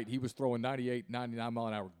other night he was throwing 98, 99 mile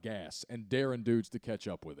an hour gas and daring dudes to catch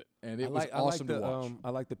up with it, and it was awesome to watch. I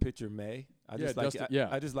like the pitcher May. I just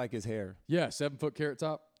like his hair. Yeah, 7-foot carrot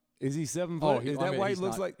top. Is he 7 foot? Is that why he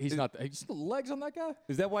looks like he's not? He's the legs on that guy.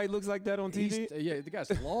 Is that why he looks like that on TV? Yeah, the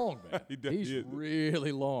guy's long, man. He's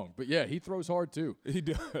really long, but yeah, he throws hard too. He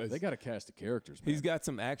does. They got to cast the characters, man. He's got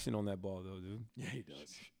some action on that ball, though, dude. Yeah, he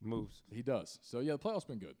does. Moves. He does. So yeah, the playoffs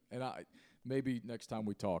been good, and maybe next time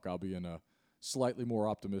we talk, I'll be in a slightly more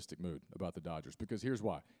optimistic mood about the Dodgers, because here's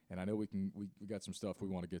why. And I know we got some stuff we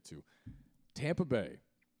want to get to. Tampa Bay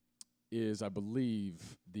is, I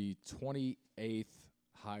believe, the 28th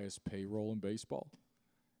highest payroll in baseball.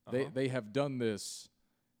 They have done this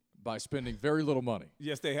by spending very little money.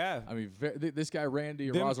 Yes, they have. I mean, this guy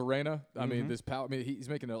Randy Arozarena. I mean, he's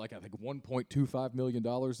making like I think $1.25 million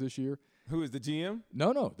this year. Who is the GM?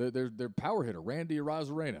 No, their power hitter, Randy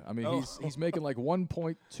Arozarena. I mean, he's making like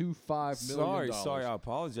 $1.25 million. Sorry, I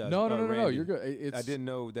apologize. No, you're good. I didn't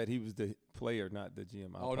know that he was the player, not the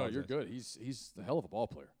GM. No, you're good. He's the hell of a ball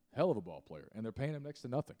player. And they're paying him next to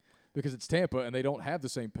nothing because it's Tampa and they don't have the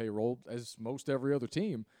same payroll as most every other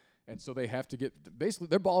team. And so they have to basically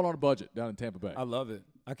they're balling on a budget down in Tampa Bay. I love it.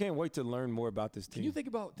 I can't wait to learn more about this team. Can you think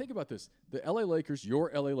about this? The LA Lakers,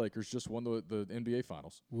 your LA Lakers just won the NBA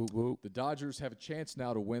Finals. Woo, woo. The Dodgers have a chance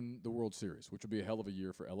now to win the World Series, which will be a hell of a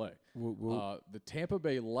year for LA. Woo, woo. The Tampa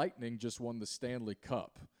Bay Lightning just won the Stanley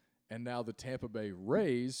Cup. And now the Tampa Bay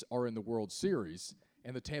Rays are in the World Series.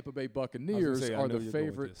 And the Tampa Bay Buccaneers are the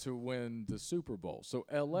favorite to win the Super Bowl. So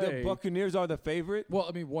L.A. The Buccaneers are the favorite? Well,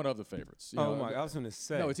 I mean, one of the favorites. I was going to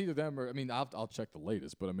say. No, it's either them or, I mean, I'll check the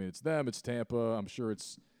latest. But, I mean, it's them, it's Tampa. I'm sure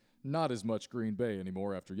it's not as much Green Bay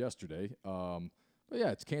anymore after yesterday. But, yeah,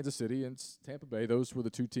 it's Kansas City and it's Tampa Bay. Those were the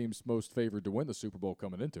two teams most favored to win the Super Bowl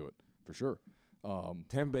coming into it, for sure.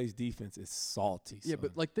 Tampa Bay's defense is salty. Yeah,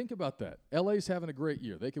 but, think about that. L.A.'s having a great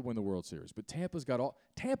year. They could win the World Series. But Tampa's got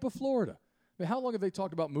Tampa, Florida. I mean, how long have they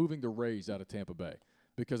talked about moving the Rays out of Tampa Bay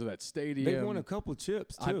because of that stadium? They won a couple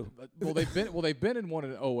chips too. They've been in one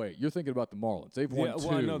in 2008. You're thinking about the Marlins. They've won 2.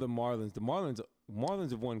 Well, I know the Marlins. The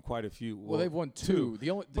Marlins have won quite a few. Well, they've won 2.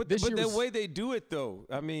 But the way they do it, though,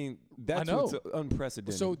 I mean, that's what's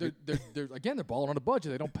unprecedented. So they're balling on a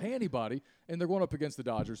budget. They don't pay anybody, and they're going up against the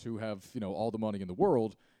Dodgers, who have all the money in the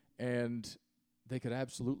world, and they could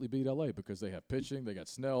absolutely beat LA because they have pitching. They got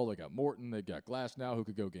Snell. They got Morton. They got Glass now, who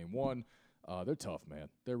could go game 1. They're tough, man.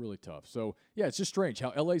 They're really tough. So, yeah, it's just strange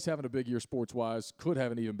how LA's having a big year sports-wise, could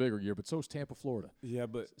have an even bigger year, but so's Tampa, Florida. Yeah,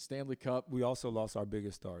 but Stanley Cup. We also lost our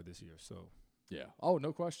biggest star this year, so. Yeah. Oh,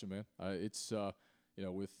 no question, man. It's,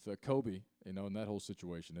 with Kobe, in that whole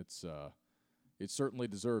situation, it's certainly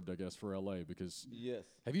deserved, I guess, for LA because yes.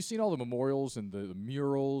 Have you seen all the memorials and the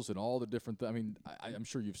murals and all the different I mean, I'm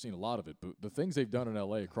sure you've seen a lot of it, but the things they've done in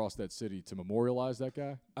LA across that city to memorialize that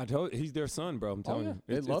guy. I told you, he's their son, bro. I'm telling you.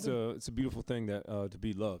 They love him. It's a beautiful thing that to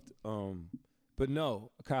be loved. But no,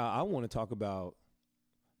 Kyle, I want to talk about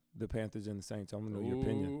the Panthers and the Saints. I want to know your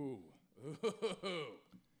opinion.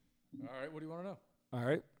 All right, what do you want to know? All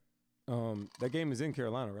right. That game is in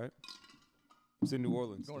Carolina, right? It's in New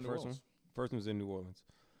Orleans. Going the to first New Orleans. one. First one's in New Orleans.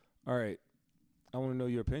 All right. I want to know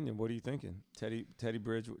your opinion. What are you thinking?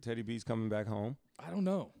 Teddy B's coming back home. I don't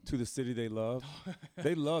know. To the city they love.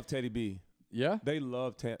 They love Teddy B. Yeah? They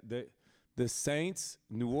love the Saints.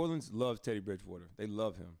 New Orleans loves Teddy Bridgewater. They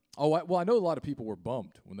love him. Oh, I know a lot of people were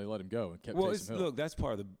bummed when they let him go and kept Taysom Hill. Look, that's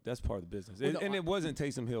part of the business. Well, it wasn't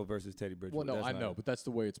Taysom Hill versus Teddy Bridgewater. Well, no, I know, but that's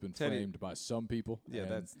the way it's been framed by some people.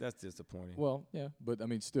 Yeah, that's disappointing. Well, yeah, but I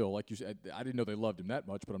mean, still, like you said, I didn't know they loved him that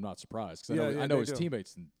much, but I'm not surprised because I know his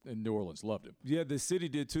teammates in New Orleans loved him. Yeah, the city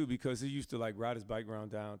did too because he used to ride his bike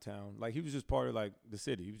around downtown. Like he was just part of the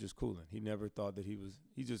city. He was just cooling. He never thought that he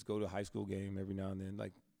just go to a high school game every now and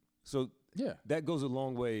then. So yeah, that goes a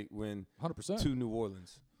long way when 100% to New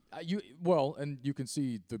Orleans. And you can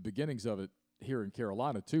see the beginnings of it here in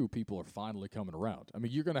Carolina, too, people are finally coming around. I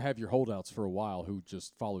mean, you're going to have your holdouts for a while who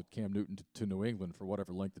just followed Cam Newton to New England for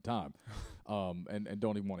whatever length of time and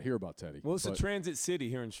don't even want to hear about Teddy. Well, it's a transit city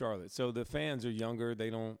here in Charlotte, so the fans are younger. They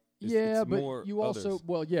don't – yeah, it's but more you also others.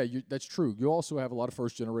 well, yeah, that's true. You also have a lot of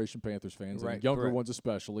first-generation Panthers fans, Right, and younger correct. ones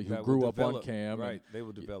especially, who That will grew up on develop, Cam. right, and they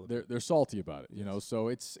will develop. They're salty about it, you know. So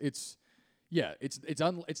it's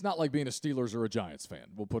not like being a Steelers or a Giants fan.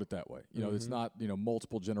 We'll put it that way. You know, it's not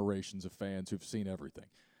multiple generations of fans who've seen everything.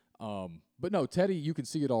 But no, Teddy, you can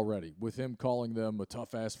see it already with him calling them a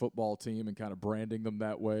tough-ass football team and kind of branding them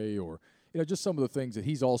that way, or just some of the things that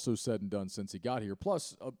he's also said and done since he got here.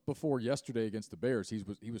 Plus, before yesterday against the Bears,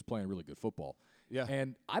 he was playing really good football. Yeah,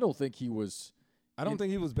 and I don't think he was. I don't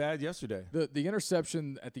think he was bad yesterday. The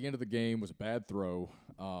interception at the end of the game was a bad throw,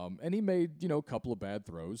 and he made a couple of bad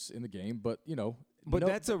throws in the game, but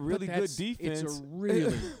that's a really good defense. It's a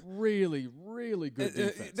really, really, really good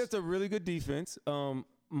defense. That's a really good defense.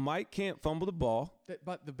 Mike can't fumble the ball.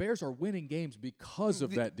 But the Bears are winning games because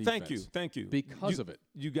of that defense. Thank you. Because of it.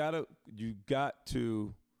 You got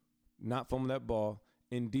to not fumble that ball.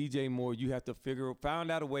 And DJ Moore, you have to find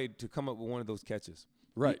out a way to come up with one of those catches.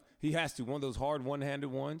 Right. He has to. One of those hard one-handed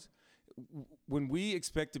ones. When we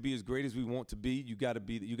expect to be as great as we want to be, you got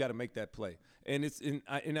to make that play. And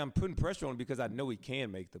I'm putting pressure on him because I know he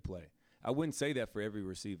can make the play. I wouldn't say that for every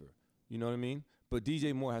receiver. You know what I mean? But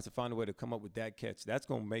DJ Moore has to find a way to come up with that catch. That's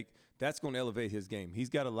going to elevate his game. He's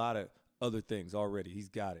got a lot of other things already. He's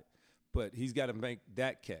got it. But he's got to make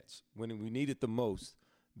that catch. When we need it the most,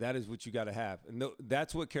 that is what you got to have. And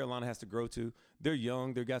that's what Carolina has to grow to. They're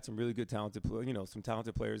young. They've got some really good talented some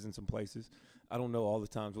talented players in some places. I don't know all the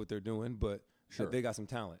times what they're doing, but sure. They got some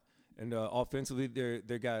talent. And offensively,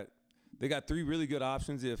 they got three really good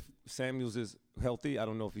options if Samuels is healthy. I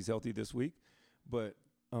don't know if he's healthy this week, but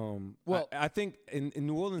I think in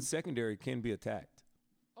New Orleans secondary can be attacked.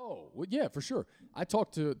 Oh, well, yeah, for sure. I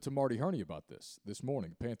talked to Marty Herney about this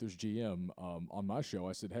morning, Panthers GM, on my show.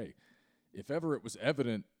 I said, hey, if ever it was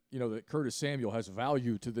evident, that Curtis Samuel has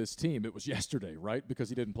value to this team, it was yesterday, right? Because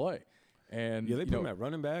he didn't play. And yeah, they put him at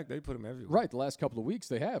running back. They put him everywhere. Right, the last couple of weeks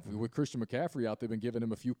they have. With Christian McCaffrey out, they've been giving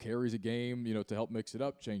him a few carries a game, to help mix it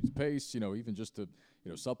up, change the pace, even just to,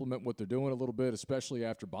 supplement what they're doing a little bit, especially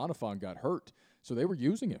after Bonifant got hurt. So they were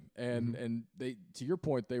using him. And they, to your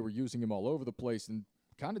point, they were using him all over the place and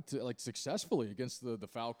kind of successfully against the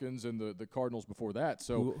Falcons and the Cardinals before that.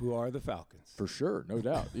 So who are the Falcons? For sure, no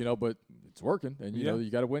doubt. But it's working. And, you know, you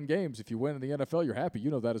got to win games. If you win in the NFL, you're happy.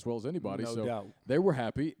 You know that as well as anybody. No doubt. They were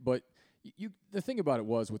happy. But the thing about it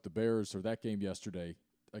was with the Bears or that game yesterday,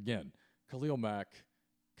 again, Khalil Mack,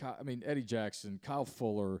 Eddie Jackson, Kyle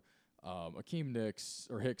Fuller, Akeem Hicks,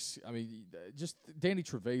 just Danny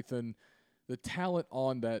Trevathan. The talent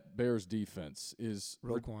on that Bears defense is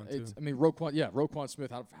Roquan too. Roquan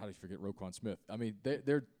Smith. How do you forget Roquan Smith?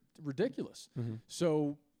 They're ridiculous. Mm-hmm.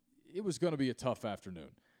 So it was going to be a tough afternoon.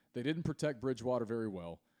 They didn't protect Bridgewater very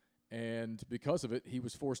well, and because of it, he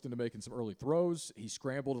was forced into making some early throws. He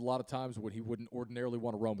scrambled a lot of times when he wouldn't ordinarily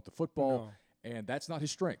want to run with the football. No. And that's not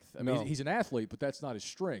his strength. He's an athlete, but that's not his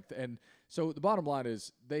strength. And so the bottom line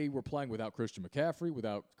is they were playing without Christian McCaffrey,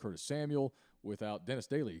 without Curtis Samuel, without Dennis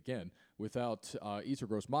Daly again, without Yetur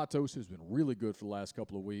Gross-Matos, who's been really good for the last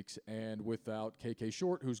couple of weeks, and without KK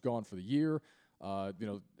Short, who's gone for the year.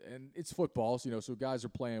 And it's football, so guys are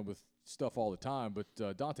playing with stuff all the time.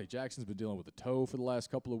 But Dante Jackson's been dealing with a toe for the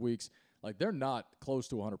last couple of weeks. They're not close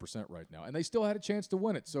to 100% right now, and they still had a chance to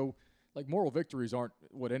win it. So, moral victories aren't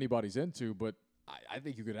what anybody's into, but I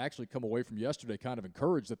think you could actually come away from yesterday kind of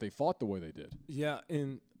encouraged that they fought the way they did. Yeah,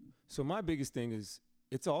 and so my biggest thing is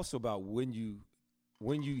it's also about when you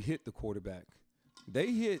hit the quarterback.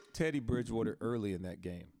 They hit Teddy Bridgewater early in that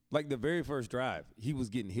game. The very first drive, he was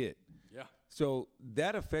getting hit. Yeah. So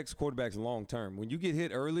that affects quarterbacks long term. When you get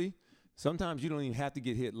hit early, sometimes you don't even have to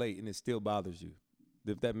get hit late, and it still bothers you.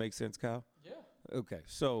 If that makes sense, Kyle? Yeah. Okay.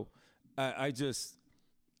 So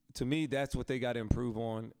to me, that's what they got to improve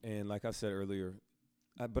on. And like I said earlier,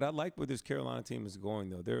 but I like where this Carolina team is going,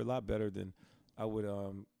 though. They're a lot better than I would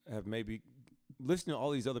have maybe. Listening to all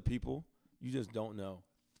these other people, you just don't know.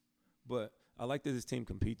 But I like that this team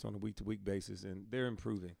competes on a week-to-week basis, and they're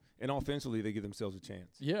improving. And offensively, they give themselves a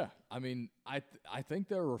chance. Yeah. I think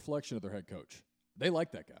they're a reflection of their head coach. They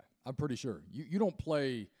like that guy. I'm pretty sure. You don't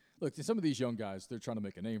play – look, some of these young guys, they're trying to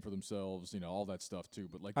make a name for themselves, all that stuff too.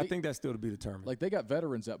 But I think that's still to be determined. They got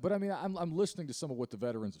veterans out. But, I'm listening to some of what the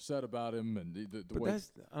veterans have said about him and the but way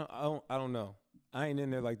 – I don't know. I ain't in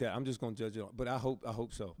there like that. I'm just gonna judge it. But I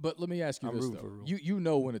hope so. But let me ask you I'm this, rooting though. for Rule. You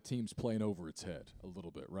know when a team's playing over its head a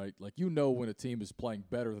little bit, right? Like, you know when a team is playing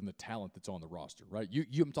better than the talent that's on the roster, right?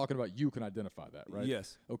 I'm talking about, you can identify that, right?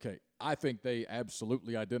 Yes. Okay. I think they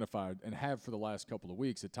absolutely identified, and have for the last couple of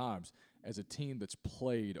weeks at times, as a team that's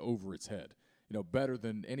played over its head, better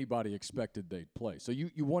than anybody expected they'd play. So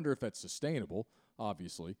you wonder if that's sustainable,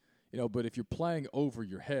 obviously, but if you're playing over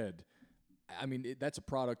your head, I mean, that's a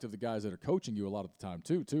product of the guys that are coaching you a lot of the time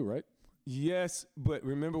too, right? Yes, but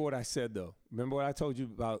remember what I said, though. Remember what I told you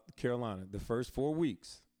about Carolina. The first 4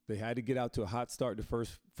 weeks, they had to get out to a hot start the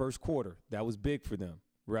first quarter. That was big for them,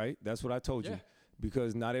 right? That's what I told you.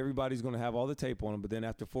 Because not everybody's going to have all the tape on them, but then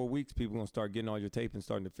after 4 weeks, people are going to start getting all your tape and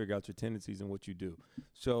starting to figure out your tendencies and what you do.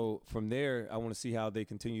 So from there, I want to see how they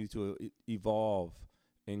continue to evolve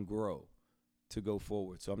and grow to go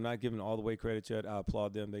forward. So I'm not giving all the way credit yet. I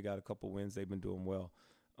applaud them. They got a couple wins. They've been doing well.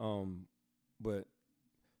 But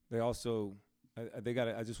they also I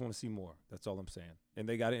just want to see more. That's all I'm saying. And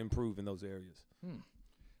they got to improve in those areas.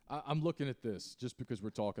 I'm looking at this just because we're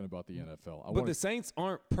talking about the NFL. But the Saints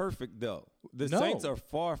aren't perfect, though. The No. Saints are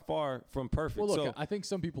far, far from perfect. Well, look, so, I think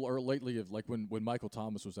some people are lately have, like, when Michael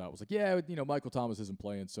Thomas was out, was like, yeah, Michael Thomas isn't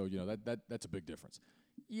playing, so that's a big difference.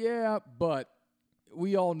 Yeah, but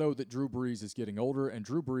we all know that Drew Brees is getting older, and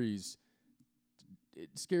Drew Brees, it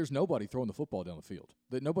scares nobody throwing the football down the field.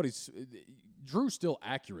 Drew's still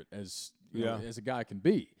accurate as as a guy can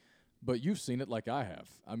be. But you've seen it like I have.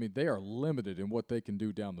 I mean, they are limited in what they can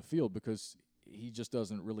do down the field because he just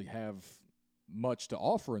doesn't really have much to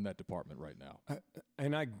offer in that department right now.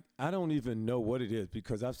 I don't even know what it is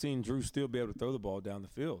because I've seen Drew still be able to throw the ball down the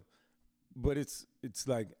field. But it's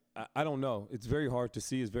like, I don't know. It's very hard to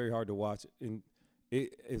see. It's very hard to watch. And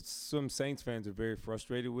some Saints fans are very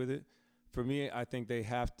frustrated with it. For me, I think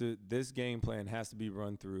this game plan has to be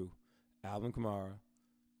run through Alvin Kamara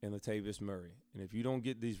and Latavius Murray. And if you don't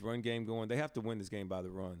get these run game going, they have to win this game by the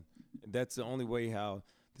run. That's the only way how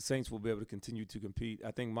the Saints will be able to continue to compete. I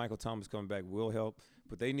think Michael Thomas coming back will help,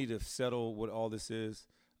 but they need to settle what all this is.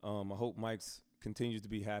 I hope Mike's continues to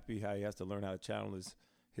be happy, how he has to learn how to channel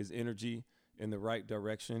his energy in the right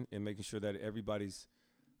direction and making sure that everybody's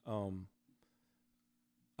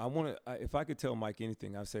if I could tell Mike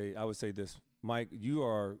anything, I would say this. Mike, you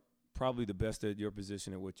are probably the best at your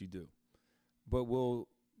position at what you do. But what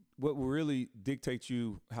will really dictate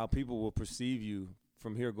how people will perceive you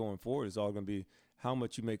from here going forward is all going to be how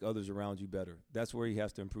much you make others around you better. That's where he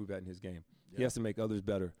has to improve at in his game. Yeah. He has to make others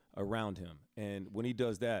better around him. And when he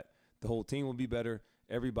does that, the whole team will be better.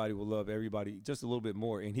 Everybody will love everybody just a little bit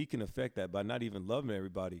more. And he can affect that by not even loving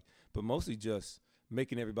everybody, but mostly just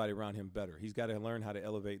making everybody around him better. He's got to learn how to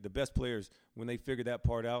elevate. The best players, when they figure that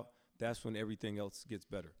part out, that's when everything else gets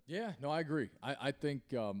better. Yeah, no, I agree. I think,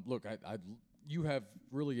 look, you have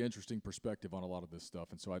really interesting perspective on a lot of this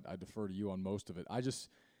stuff, and so I defer to you on most of it. I just,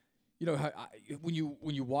 when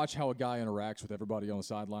you watch how a guy interacts with everybody on the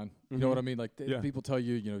sideline, you know what I mean? Like, people tell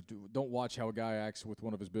you, don't watch how a guy acts with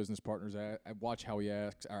one of his business partners. Watch how he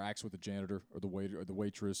acts with the janitor or the waiter or the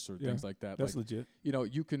waitress or things like that. That's like, legit.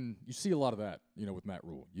 You see a lot of that, with Matt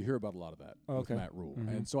Rule. You hear about a lot of that with Matt Rule,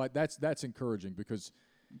 and so that's encouraging because.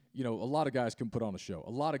 A lot of guys can put on a show. A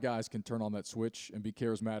lot of guys can turn on that switch and be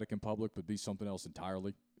charismatic in public, but be something else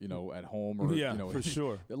entirely, at home or, for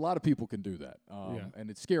sure. A lot of people can do that. And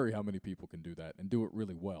it's scary how many people can do that and do it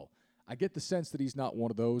really well. I get the sense that he's not one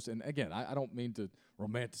of those. And again, I don't mean to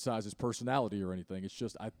romanticize his personality or anything. It's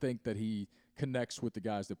just I think that he connects with the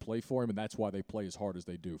guys that play for him, and that's why they play as hard as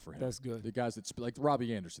they do for him. That's good. The guys that like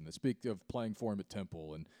Robbie Anderson that speak of playing for him at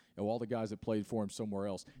Temple, and all the guys that played for him somewhere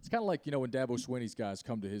else. It's kind of like when Dabo Swinney's guys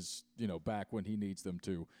come to his back when he needs them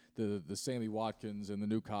to. The Sammy Watkins and the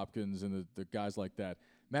Nuke Hopkins and the guys like that.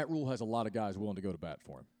 Matt Rule has a lot of guys willing to go to bat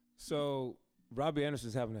for him. So Robbie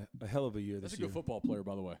Anderson's having a hell of a year this year. That's a good football player,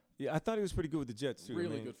 by the way. Yeah, I thought he was pretty good with the Jets too.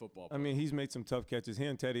 Really good football player. I mean, he's made some tough catches. He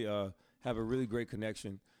and Teddy have a really great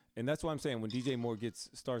connection. And that's why I'm saying when DJ Moore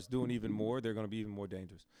starts doing even more, they're going to be even more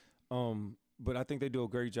dangerous. But I think they do a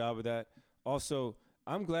great job of that. Also,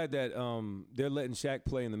 I'm glad that they're letting Shaq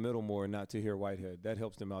play in the middle more and not Tahir Whitehead. That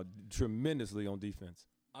helps them out tremendously on defense.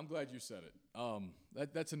 I'm glad you said it.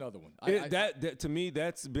 That's another one. That to me,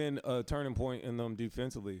 that's been a turning point in them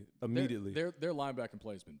defensively immediately. Their linebacking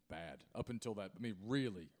play has been bad up until that. I mean,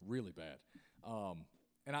 really, really bad.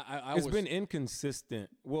 And it's been inconsistent.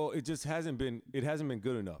 Well, it just hasn't been. It hasn't been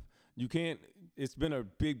good enough. You can't. It's been a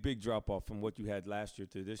big drop off from what you had last year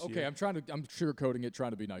to this year. Okay, I'm sugarcoating it,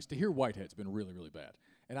 trying to be nice. Tahir Whitehead's been really, really bad,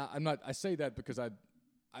 and I'm not. I say that because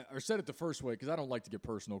I said it the first way because I don't like to get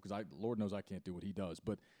personal because Lord knows I can't do what he does.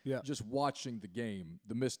 But just watching the game,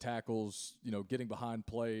 the missed tackles, getting behind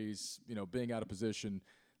plays, being out of position,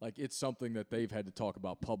 like it's something that they've had to talk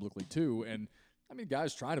about publicly too. And I mean,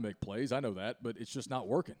 guys trying to make plays, I know that, but it's just not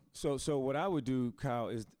working. So what I would do, Kyle,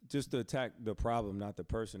 is just to attack the problem, not the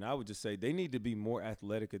person. I would just say they need to be more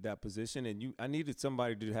athletic at that position, and I needed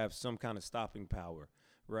somebody to have some kind of stopping power,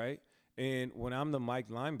 right? And when I'm the Mike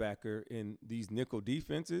linebacker in these nickel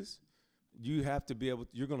defenses, you have to be able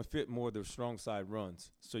 – you're going to fit more of their strong side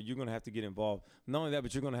runs. So you're going to have to get involved. Not only that,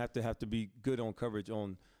 but you're going to have to be good on coverage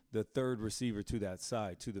on the third receiver to that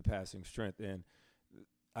side, to the passing strength. And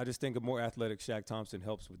I just think a more athletic Shaq Thompson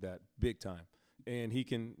helps with that big time. And you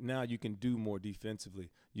can do more defensively.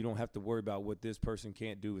 You don't have to worry about what this person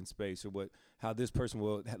can't do in space or how this person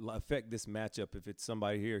will affect this matchup if it's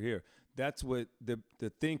somebody here. That's what the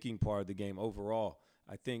thinking part of the game overall.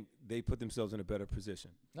 I think they put themselves in a better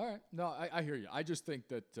position. All right. No, I hear you. I just think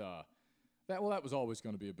that that was always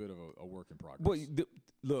going to be a bit of a work in progress. But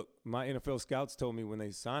look, my NFL scouts told me when they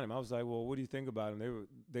signed him, I was like, well, what do you think about him?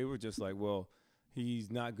 They were just like, well,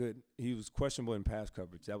 he's not good. He was questionable in pass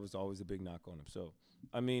coverage. That was always a big knock on him. So,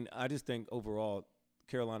 I mean, I just think overall,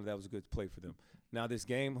 Carolina, that was a good play for them. Now, this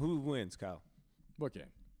game, who wins, Kyle? What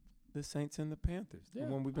game? The Saints and the Panthers, the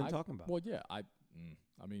one we've been talking about. Well, yeah. I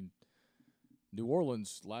mean, New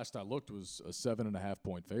Orleans, last I looked, was a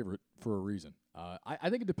 7.5-point favorite for a reason. I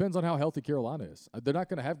think it depends on how healthy Carolina is. They're not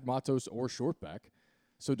going to have Matos or Shortback.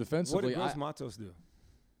 So defensively, what did Gross Matos do?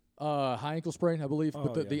 High ankle sprain, I believe.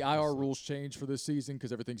 But the IR rules change for this season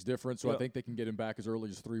because everything's different. So I think they can get him back as early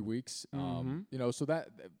as 3 weeks. So that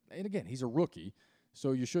 – and, again, he's a rookie.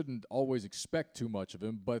 So you shouldn't always expect too much of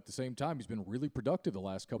him. But at the same time, he's been really productive the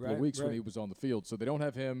last couple of weeks when he was on the field. So they don't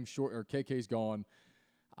have him. KK's gone.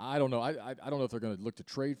 I don't know. I don't know if they're going to look to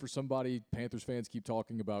trade for somebody. Panthers fans keep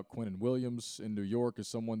talking about Quinnen Williams in New York as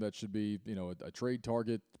someone that should be, a trade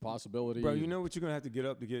target possibility. Bro, you know what you're going to have to get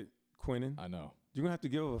up to get Quinnen? I know. You're going to have to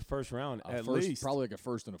give up a first round at least. Probably like a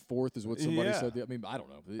first and a fourth is what somebody said. I mean, I don't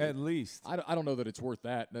know. At least. I don't know that it's worth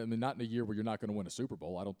that. I mean, not in a year where you're not going to win a Super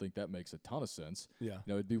Bowl. I don't think that makes a ton of sense. Yeah.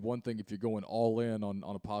 It'd be one thing if you're going all in on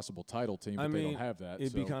a possible title team, but they don't have that.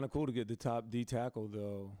 It'd be kind of cool to get the top D tackle,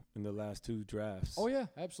 though, in the last 2 drafts. Oh, yeah,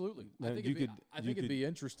 absolutely. I think it'd be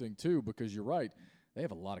interesting, too, because you're right. They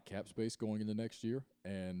have a lot of cap space going into next year.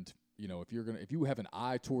 And, if you have an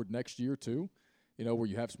eye toward next year, too, where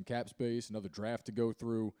you have some cap space, another draft to go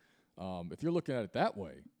through. If you're looking at it that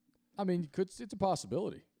way, I mean, it's a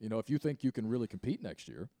possibility. If you think you can really compete next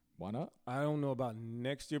year, why not? I don't know about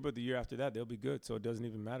next year, but the year after that, they'll be good. So it doesn't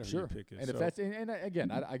even matter who you pick is. And if that's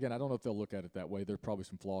again, I don't know if they'll look at it that way. There's probably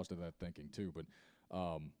some flaws to that thinking too. But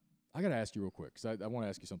I got to ask you real quick because I want to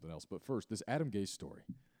ask you something else. But first, this Adam Gase story.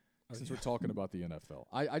 Since we're talking about the NFL,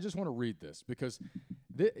 I just want to read this because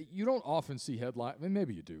you don't often see headline. I mean,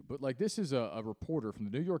 maybe you do, but this is a reporter from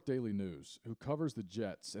the New York Daily News who covers the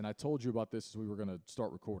Jets, and I told you about this as we were going to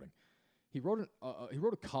start recording. He wrote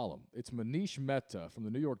a column. It's Manish Mehta from the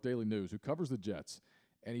New York Daily News who covers the Jets,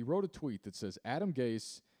 and he wrote a tweet that says Adam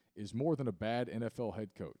Gase is more than a bad NFL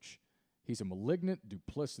head coach. He's a malignant,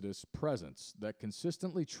 duplicitous presence that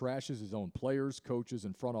consistently trashes his own players, coaches,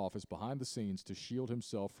 and front office behind the scenes to shield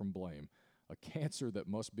himself from blame, a cancer that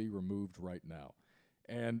must be removed right now.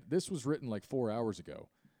 And this was written like 4 hours ago,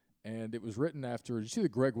 and it was written after – did you see the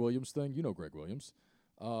Greg Williams thing? You know Greg Williams.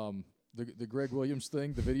 The Greg Williams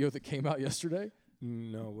thing, the video that came out yesterday?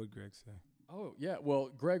 No, what did Greg say? Oh, yeah.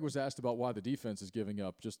 Well, Greg was asked about why the defense is giving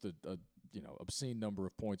up just a obscene number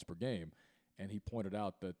of points per game. And he pointed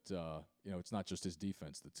out that, it's not just his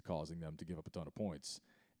defense that's causing them to give up a ton of points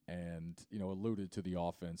and, alluded to the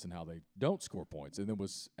offense and how they don't score points. And then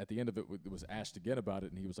at the end of it was asked again about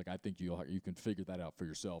it, and he was like, I think you can figure that out for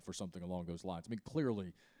yourself or something along those lines. I mean,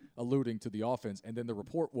 clearly alluding to the offense. And then the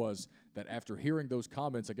report was that after hearing those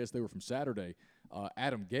comments, I guess they were from Saturday,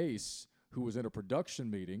 Adam Gase, who was in a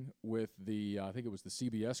production meeting with I think it was the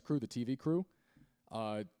CBS crew, the TV crew,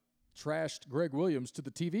 trashed Greg Williams to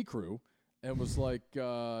the TV crew. And was like,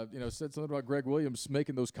 said something about Greg Williams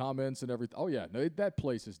making those comments and everything. Oh, yeah, no, that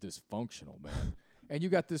place is dysfunctional, man. And you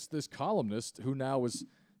got this columnist who now is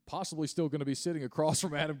possibly still going to be sitting across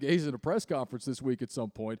from Adam Gase in a press conference this week at some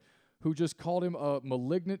point, who just called him a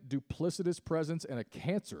malignant, duplicitous presence and a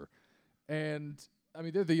cancer. And, I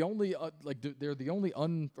mean, they're the only they're the only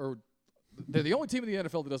team in the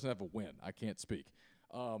NFL that doesn't have a win. I can't speak.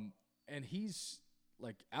 And he's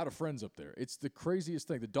out of friends up there. It's the craziest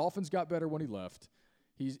thing. The Dolphins got better when he left.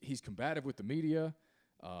 He's combative with the media.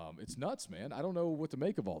 It's nuts, man. I don't know what to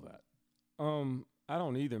make of all that. I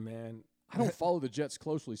don't either, man. I don't follow the Jets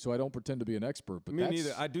closely, so I don't pretend to be an expert. But Me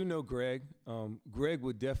neither. I do know Greg. Greg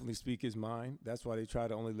would definitely speak his mind. That's why they try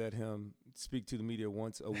to only let him speak to the media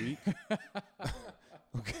once a week.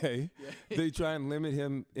 Okay. Yeah. They try and limit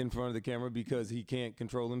him in front of the camera because he can't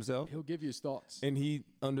control himself. He'll give you his thoughts, and he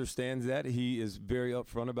understands that. He is very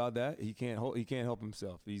upfront about that. He can't help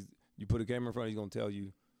himself. You put a camera in front, he's going to tell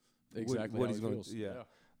you exactly what how he's he going feels. to. Yeah.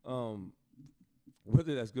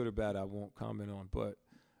 Whether that's good or bad, I won't comment on. But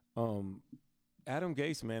Adam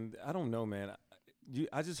Gase, man, I don't know, man.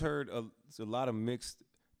 I just heard a lot of mixed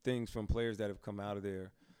things from players that have come out of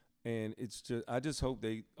there. And I just hope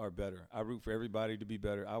they are better. I root for everybody to be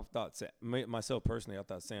better. I thought, myself personally, I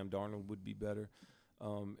thought Sam Darnold would be better.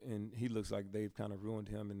 And he looks like they've kind of ruined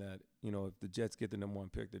him in that, if the Jets get the number 1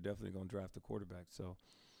 pick, they're definitely going to draft a quarterback. So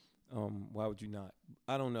why would you not?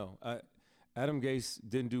 I don't know. Adam Gase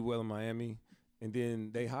didn't do well in Miami, and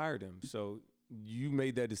then they hired him. So you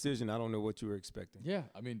made that decision. I don't know what you were expecting. Yeah,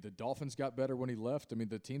 I mean, the Dolphins got better when he left. I mean,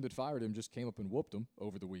 the team that fired him just came up and whooped him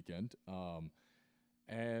over the weekend.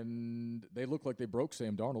 And they look like they broke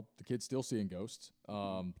Sam Darnold. The kid's still seeing ghosts.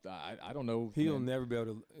 I don't know. He'll never be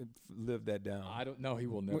able to live that down. I don't know. He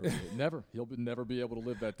will never. He'll never be able to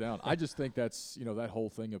live that down. I just think that's that whole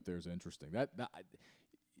thing up there is interesting.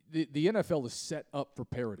 The NFL is set up for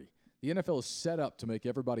parity. The NFL is set up to make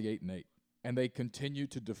everybody 8-8, and they continue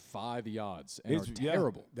to defy the odds and are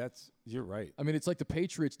terrible. You're right. I mean, it's like the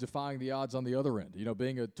Patriots defying the odds on the other end,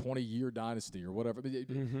 being a 20-year dynasty or whatever,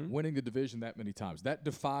 winning the division that many times. That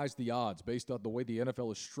defies the odds based on the way the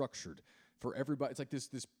NFL is structured for everybody. It's like this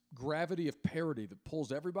gravity of parity that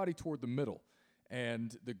pulls everybody toward the middle.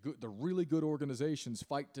 And the really good organizations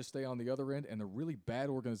fight to stay on the other end, and the really bad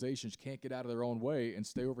organizations can't get out of their own way and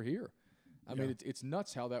stay over here. I mean, it's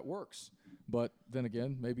nuts how that works. But then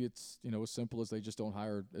again, maybe it's as simple as they just don't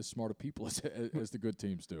hire as smart of people as the good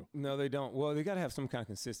teams do. No, they don't. Well, they got to have some kind of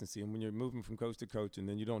consistency. And when you're moving from coach to coach, and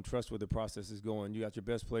then you don't trust where the process is going, you got your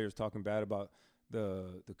best players talking bad about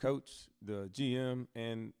the coach, the GM,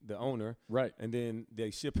 and the owner. Right. And then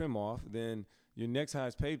they ship him off. Then your next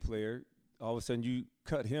highest paid player, all of a sudden you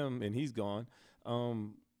cut him and he's gone.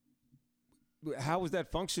 How is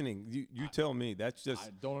that functioning? You tell me. That's just I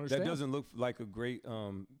don't understand. That doesn't look like a great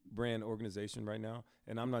brand organization right now.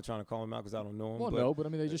 And I'm not trying to call him out because I don't know him. Well, but I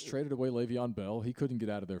mean, they just traded away Le'Veon Bell. He couldn't get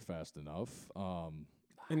out of there fast enough.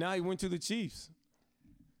 And now he went to the Chiefs.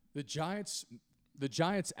 The Giants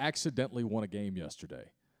accidentally won a game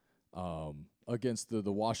yesterday against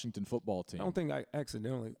the Washington football team. I don't think I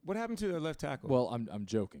accidentally. What happened to their left tackle? Well, I'm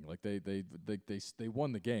joking. Like they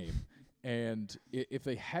won the game. And if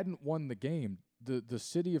they hadn't won the game, the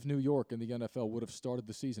city of New York and the NFL would have started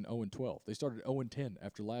the season 0-12. They started 0-10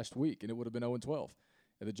 after last week, and it would have been 0-12.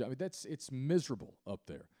 And it's miserable up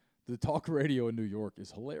there. The talk radio in New York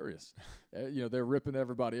is hilarious. They're ripping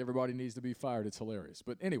everybody. Everybody needs to be fired. It's hilarious.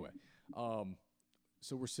 But anyway,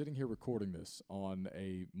 so we're sitting here recording this on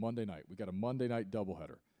a Monday night. We got a Monday night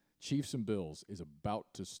doubleheader. Chiefs and Bills is about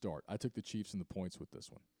to start. I took the Chiefs and the points with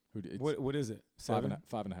this one. What is it?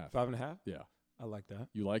 5.5. 5.5? Yeah. I like that.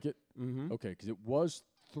 You like it? Mm-hmm. Okay, because it was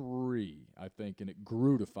 3, I think, and it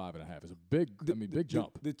grew to 5.5. It's a big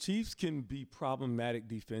jump. The Chiefs can be problematic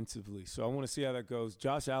defensively, so I want to see how that goes.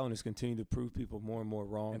 Josh Allen has continued to prove people more and more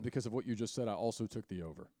wrong. And because of what you just said, I also took the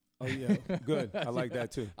over. Oh, yeah. Good. I like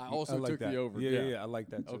that, too. I also took the over. Yeah, I like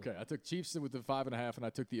that, too. Okay, I took Chiefs with the 5.5, and I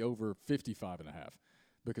took the over 55.5.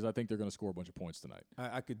 Because I think they're going to score a bunch of points tonight.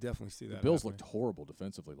 I could definitely see that. The Bills looked horrible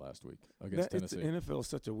defensively last week against Tennessee. The NFL is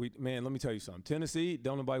such a weak man. Let me tell you something. Tennessee,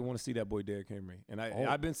 don't nobody want to see that boy Derrick Henry, and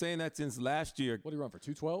I've been saying that since last year. What did he run for?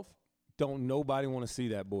 212? Don't nobody want to see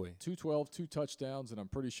that boy. 212, 2 touchdowns, and I'm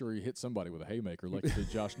pretty sure he hit somebody with a haymaker like he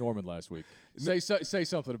did Josh Norman last week. Say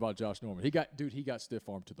something about Josh Norman. He got stiff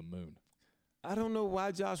armed to the moon. I don't know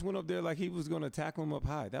why Josh went up there like he was going to tackle him up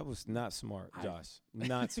high. That was not smart, Josh.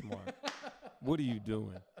 Not smart. What are you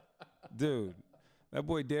doing? Dude, that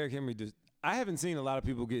boy Derrick Henry I haven't seen a lot of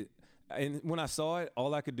people and when I saw it,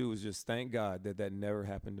 all I could do was just thank God that never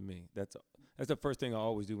happened to me. That's the first thing I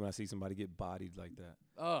always do when I see somebody get bodied like that.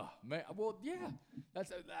 Oh, man. Well, yeah.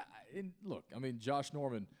 Look, I mean, Josh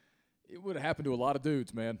Norman, it would have happened to a lot of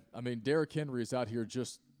dudes, man. I mean, Derrick Henry is out here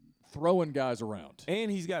just throwing guys around. And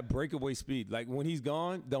he's got breakaway speed. Like when he's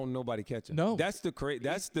gone, don't nobody catch him. No. That's the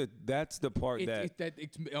part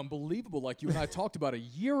it's unbelievable. Like you and I talked about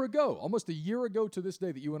almost a year ago to this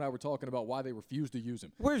day that you and I were talking about why they refused to use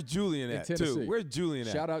him. Where's Julian at Tennessee? Too? Where's Julian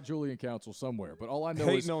at? Shout out Julian Council somewhere. But all I know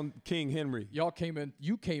hating on King Henry. You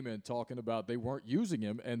came in talking about they weren't using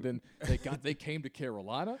him, and then they came to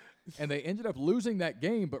Carolina. and they ended up losing that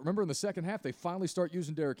game. But remember, in the second half, they finally start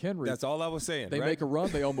using Derrick Henry. That's all I was saying. They right? make a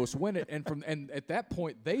run, they almost win it, and at that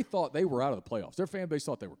point, they thought they were out of the playoffs. Their fan base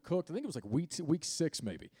thought they were cooked. I think it was like week 6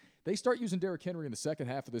 maybe. They start using Derrick Henry in the second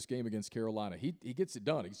half of this game against Carolina. He gets it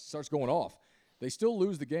done. He starts going off. They still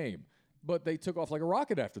lose the game, but they took off like a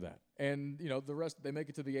rocket after that. And, the rest, they make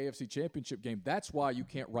it to the AFC Championship game. That's why you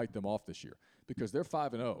can't write them off this year, because they're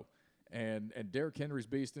 5-0. And Derrick Henry's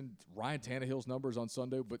beasting. Ryan Tannehill's numbers on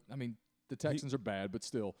Sunday. But, I mean, the Texans are bad, but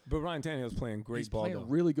still. But Ryan Tannehill's playing great ball, He's playing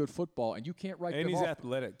really good football, and you can't write them off. And he's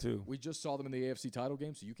athletic, too. We just saw them in the AFC title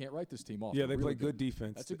game, so you can't write this team off. Yeah, They're they really play good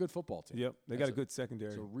defense. That's a good football team. Yep, they got a good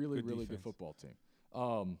secondary. It's a really defense. good football team.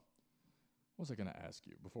 What was I going to ask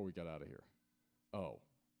you before we got out of here? Oh.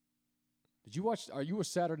 Did you watch – are you a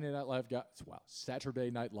Saturday Night Live guy? Wow, Saturday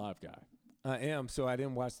Night Live guy. I am, so I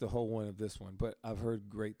didn't watch the whole one of this one, but I've heard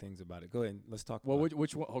great things about it. Go ahead, let's talk about it.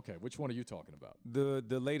 Which one? Okay, which one are you talking about?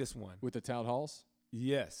 The latest one. With the town halls?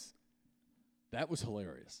 Yes. That was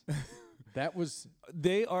hilarious. That was –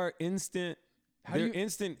 They are instant –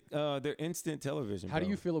 they're instant television. How do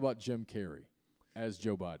you feel about Jim Carrey as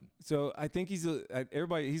Joe Biden? So I think he's a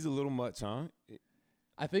little much, huh?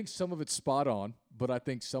 I think some of it's spot on, but I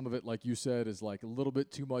think some of it, like you said, is like a little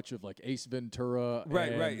bit too much of like Ace Ventura.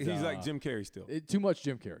 Right. He's like Jim Carrey still. Too much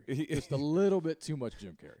Jim Carrey. Just a little bit too much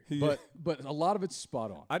Jim Carrey. But a lot of it's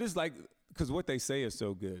spot on. I just like because what they say is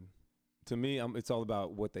so good. To me, it's all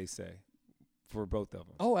about what they say for both of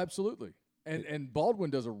them. Oh, absolutely. And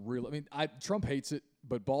Baldwin does a real. I mean, Trump hates it,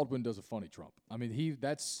 but Baldwin does a funny Trump. I mean, he's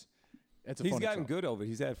gotten good over it.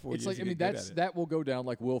 He's had 4 years. It's like that will go down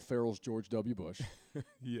like Will Ferrell's George W. Bush.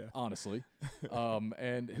 Yeah, honestly.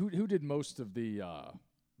 And who did most of the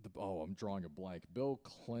I'm drawing a blank. Bill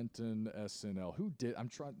Clinton SNL.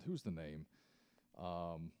 Who's the name?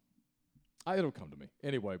 It'll come to me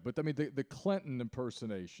anyway. But I mean, the Clinton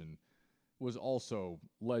impersonation was also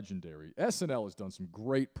legendary. SNL has done some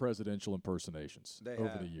great presidential impersonations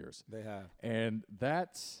over the years. They have, and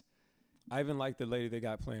that's. I even like the lady they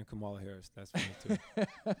got playing Kamala Harris. That's funny, too.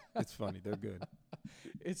 It's funny. They're good.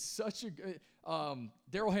 It's such a good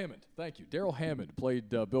Daryl Hammond. Thank you. Daryl Hammond played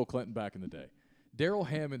Bill Clinton back in the day. Daryl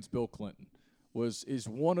Hammond's Bill Clinton is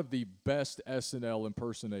one of the best SNL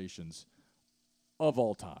impersonations of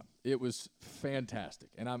all time. It was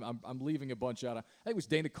fantastic. And I'm leaving a bunch out. I think it was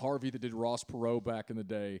Dana Carvey that did Ross Perot back in the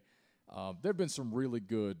day. There have been some really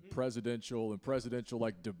good presidential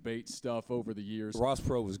like debate stuff over the years. Ross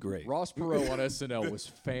Perot was great. Ross Perot on SNL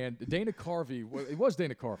was Dana Carvey, it was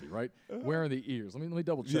Dana Carvey, right? Wearing the ears. Let me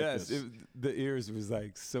double check this. Yes, the ears was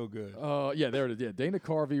like so good. Yeah, there it is. Yeah, Dana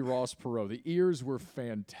Carvey, Ross Perot. The ears were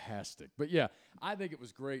fantastic. But yeah, I think it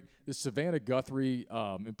was great. The Savannah Guthrie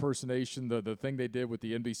impersonation, the thing they did with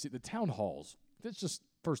the NBC, the town halls. That's just,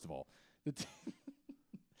 first of all,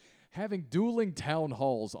 having dueling town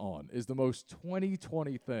halls on is the most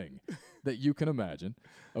 2020 thing that you can imagine.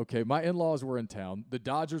 Okay, my in-laws were in town. The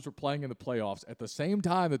Dodgers were playing in the playoffs at the same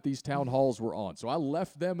time that these town halls were on. So I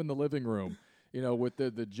left them in the living room, with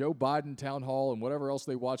the Joe Biden town hall and whatever else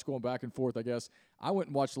they watched going back and forth, I guess. I went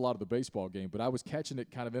and watched a lot of the baseball game, but I was catching it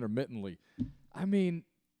kind of intermittently. I mean,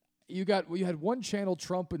 you had one channel,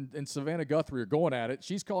 Trump and Savannah Guthrie are going at it.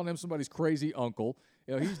 She's calling him somebody's crazy uncle.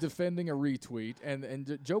 He's defending a retweet,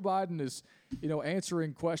 and Joe Biden is,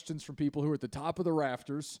 answering questions from people who are at the top of the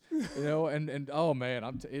rafters, and oh man,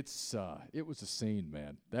 it was a scene,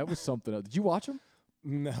 man. That was something else. Did you watch him?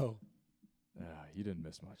 No. You didn't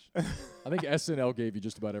miss much. I think SNL gave you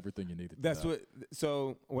just about everything you needed.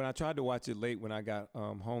 So when I tried to watch it late when I got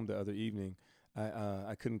home the other evening,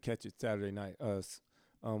 I couldn't catch it Saturday night.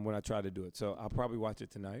 When I try to do it. So I'll probably watch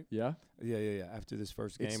it tonight. Yeah? Yeah. After this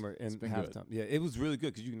first game or in halftime. Good. Yeah, it was really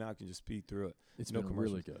good because you now can just speed through it. It's been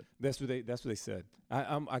really good. That's what they said.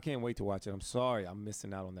 I can't wait to watch it. I'm sorry I'm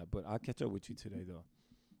missing out on that, but I'll catch up with you today though.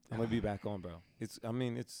 I'm gonna be back on, bro.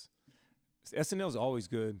 SNL is always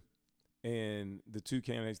good, and the two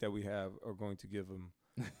candidates that we have are going to give them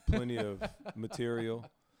plenty of material,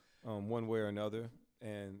 one way or another.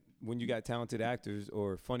 And when you got talented actors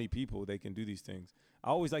or funny people, they can do these things. I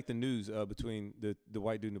always like the news between the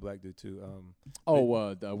white dude and the black dude too.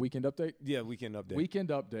 The Weekend Update? Yeah, Weekend Update. Weekend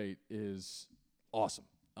Update is awesome.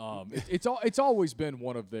 It's always been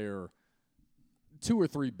one of their 2 or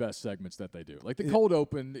 3 best segments that they do. Like the cold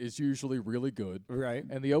open is usually really good. Right.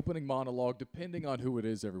 And the opening monologue, depending on who it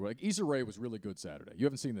is every week. Like Issa Rae was really good Saturday. You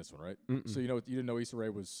haven't seen this one, right? So you didn't know Issa Rae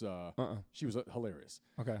was she was hilarious.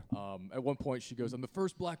 Okay. At one point she goes, "I'm the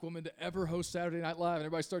first black woman to ever host Saturday Night Live," and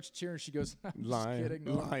everybody starts cheering. She goes, "I'm just kidding.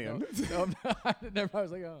 No, Lying. No, I'm not." And everybody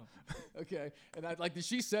was like, "Oh, okay." And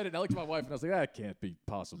she said it, and I looked at my wife, and I was like, "That can't be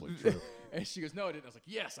possibly true." And she goes, "No, I didn't." I was like,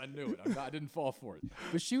 "Yes, I knew it. I didn't fall for it."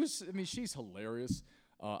 But she's hilarious.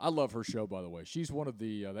 I love her show, by the way. She's one of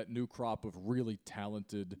the that new crop of really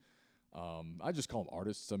talented. I just call them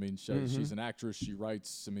artists. I mean, she's an actress. She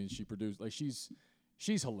writes. I mean, she produced. Like she's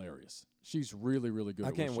hilarious. She's really, really good. I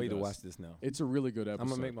at can't what wait she to does. watch this now. It's a really good episode. I'm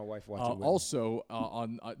gonna make my wife watch it. With Also,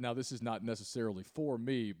 now this is not necessarily for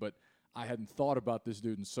me, but I hadn't thought about this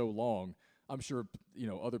dude in so long. I'm sure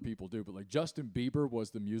other people do, but like Justin Bieber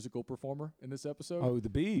was the musical performer in this episode. Oh, the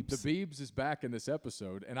Biebs. The Biebs is back in this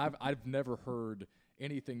episode, and I've never heard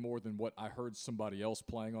anything more than what I heard somebody else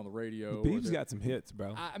playing on the radio. Biebs got some hits,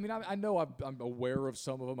 bro. I know I'm aware of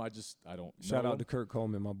some of them. I don't. Shout know out to Kurt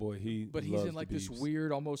Coleman, my boy. He's in like this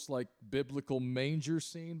weird, almost like biblical manger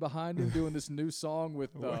scene behind him, doing this new song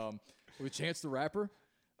with Chance the Rapper.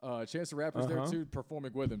 Chance the Rapper's there too,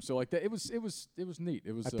 performing with him. So like that, it was neat.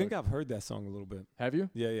 It was. I think I've heard that song a little bit. Have you?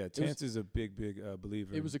 Yeah. Chance is a big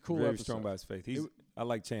believer. It was a cool very episode. strong by his faith. I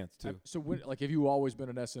like Chance too. So have you always been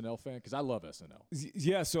an SNL fan? Because I love SNL.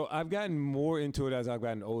 Yeah, so I've gotten more into it as I've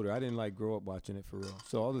gotten older. I didn't grow up watching it for real.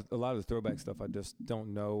 So a lot of the throwback stuff I just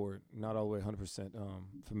don't know or not all the way 100%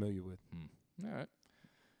 familiar with. All right.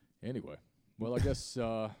 Anyway, well I guess.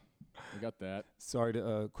 We got that. Sorry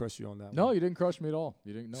to crush you on that one. No, you didn't crush me at all.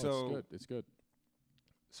 You didn't. No, So, it's good. It's good.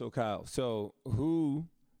 So, Kyle, who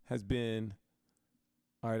has been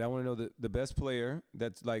 – all right, I want to know the best player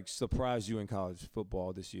that's, like, surprised you in college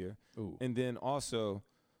football this year. Ooh. And then also,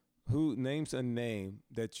 who names a name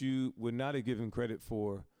that you would not have given credit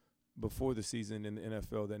for before the season in the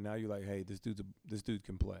NFL that now you're like, hey, this dude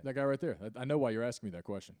can play. That guy right there. I know why you're asking me that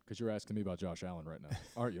question, because you're asking me about Josh Allen right now,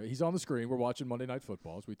 aren't you? He's on the screen. We're watching Monday Night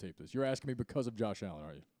Football as we tape this. You're asking me because of Josh Allen,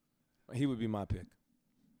 aren't you? He would be my pick.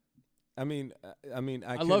 I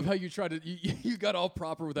love how you try to you got all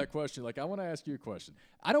proper with that question. Like, I want to ask you a question.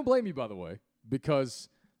 I don't blame you, by the way, because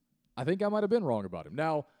I think I might have been wrong about him.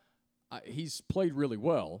 Now, he's played really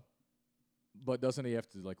well. But doesn't he have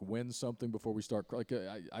to, like, win something before we start? Like,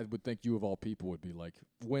 I would think you, of all people, would be like,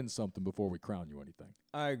 win something before we crown you anything.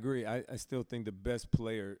 I agree. I still think the best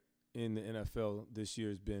player in the NFL this year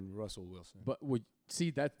has been Russell Wilson. But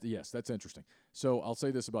that's interesting. So I'll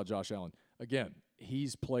say this about Josh Allen. Again,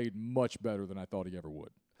 he's played much better than I thought he ever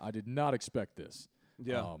would. I did not expect this.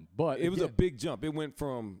 Yeah. But it was a big jump. It went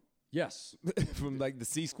from from like the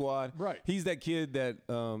C squad. Right. He's that kid that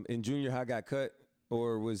in junior high got cut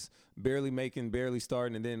or was barely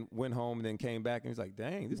starting, and then went home and then came back and he's like,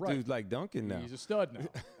 dang, this dude's like dunking now. He's a stud now.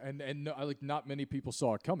 and no, like not many people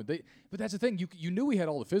saw it coming. But that's the thing. You knew he had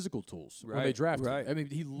all the physical tools when they drafted him. I mean,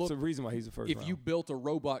 he looked. That's the reason why he's the first round. If you built a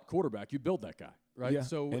robot quarterback, you build that guy, right? Yeah,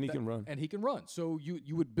 so and he can run. And he can run. So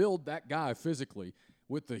you would build that guy physically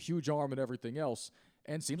with the huge arm and everything else.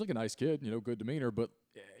 And seems like a nice kid, good demeanor, but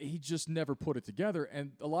he just never put it together.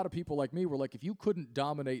 And a lot of people like me were like, if you couldn't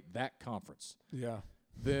dominate that conference,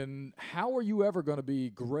 then how are you ever going to be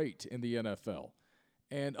great in the NFL?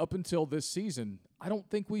 And up until this season, I don't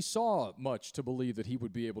think we saw much to believe that he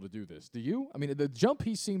would be able to do this. Do you? I mean, the jump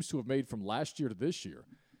he seems to have made from last year to this year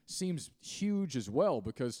seems huge as well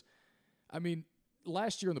because, I mean,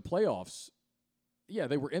 last year in the playoffs,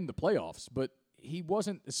 they were in the playoffs, but he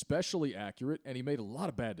wasn't especially accurate, and he made a lot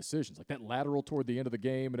of bad decisions, like that lateral toward the end of the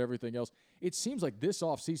game and everything else. It seems like this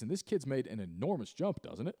offseason, this kid's made an enormous jump,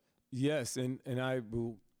 doesn't it? Yes, and I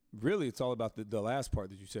will really, it's all about the last part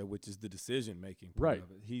that you said, which is the decision-making part right. of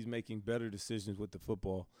it. He's making better decisions with the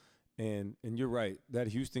football, and you're right. That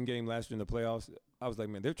Houston game last year in the playoffs, I was like,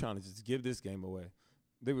 man, they're trying to just give this game away.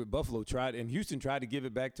 Buffalo tried, and Houston tried to give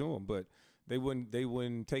it back to them, but they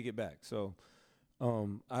wouldn't take it back. So,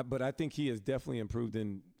 but I think he has definitely improved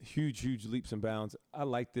in huge leaps and bounds. I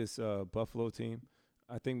like this Buffalo team.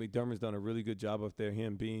 I think McDermott's done a really good job up there,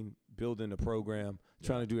 building a program,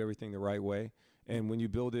 trying to do everything the right way. And when you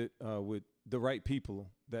build it with the right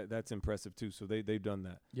people, that's impressive too. So they've done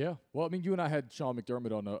that. Yeah. Well, I mean, you and I had Sean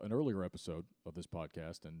McDermott on an earlier episode of this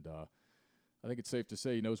podcast, and I think it's safe to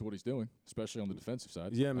say he knows what he's doing, especially on the defensive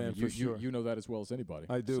side. Yeah, man, for sure. You know that as well as anybody.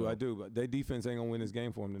 I do. But their defense ain't gonna win this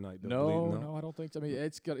game for him tonight. No, I don't think so. I mean,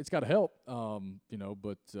 it's got to help,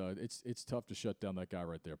 but it's tough to shut down that guy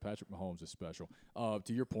right there. Patrick Mahomes is special.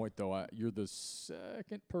 To your point, though, you're the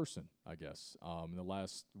second person, I guess, in the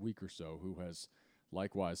last week or so who has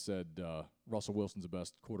likewise said Russell Wilson's the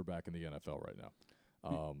best quarterback in the NFL right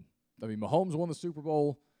now. I mean, Mahomes won the Super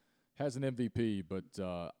Bowl, has an MVP, but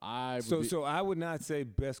So I would not say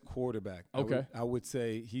best quarterback. Okay. I would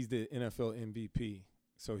say he's the NFL MVP.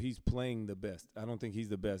 So he's playing the best. I don't think he's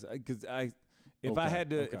the best because if I had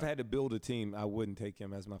to build a team, I wouldn't take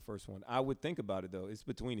him as my first one. I would think about it though. It's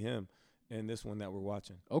between him and this one that we're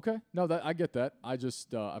watching. Okay. No, I get that. I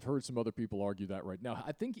just I've heard some other people argue that right now.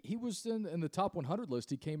 I think he was in the top 100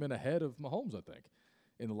 list. He came in ahead of Mahomes, I think,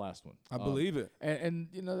 in the last one. I believe it. And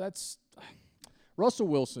that's Russell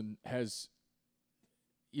Wilson has,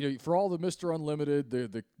 for all the Mr. Unlimited,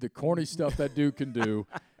 the corny stuff that dude can do.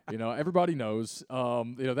 Everybody knows.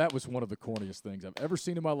 That was one of the corniest things I've ever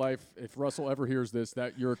seen in my life. If Russell ever hears this,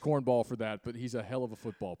 that you're a cornball for that, but he's a hell of a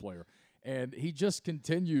football player, and he just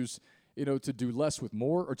continues, to do less with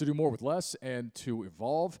more, or to do more with less, and to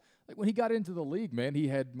evolve. Like when he got into the league, man, he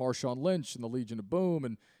had Marshawn Lynch and the Legion of Boom,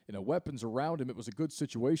 and weapons around him. It was a good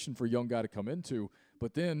situation for a young guy to come into.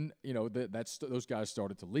 But then, those guys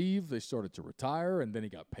started to leave. They started to retire, and then he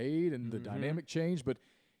got paid, and the dynamic changed. But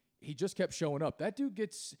he just kept showing up. That dude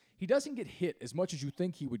he doesn't get hit as much as you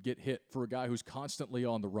think he would get hit for a guy who's constantly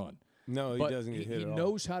on the run. No, he doesn't get hit at all. He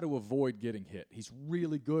knows how to avoid getting hit. He's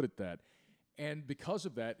really good at that. And because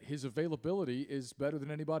of that, his availability is better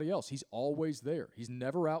than anybody else. He's always there. He's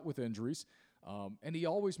never out with injuries, and he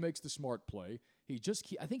always makes the smart play.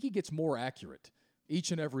 I think he gets more accurate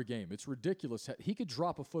each and every game. It's ridiculous. He could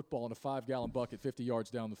drop a football in a 5-gallon bucket 50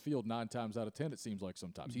 yards down the field 9 times out of 10, it seems like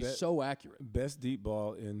sometimes. He's so accurate. Best deep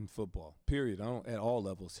ball in football, period. At all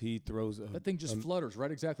levels. He throws that thing just flutters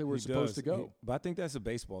right exactly where it's supposed to go. But I think that's a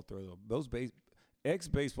baseball throw, though. Those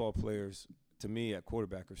ex-baseball players, to me, at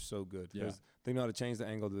quarterback are so good because they know how to change the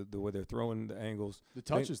angle, the way they're throwing the angles. The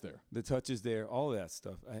touch is there. The touch is there, all of that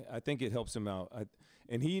stuff. I think it helps him out.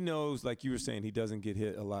 And he knows, like you were saying, he doesn't get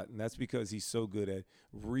hit a lot, and that's because he's so good at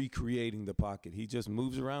recreating the pocket. He just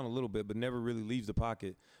moves around a little bit but never really leaves the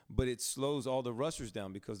pocket. But it slows all the rushers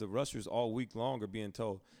down because the rushers all week long are being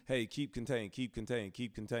told, hey, keep contained, keep contained,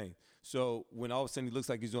 keep contained. So when all of a sudden he looks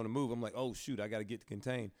like he's on the move, I'm like, oh, shoot, I got to get to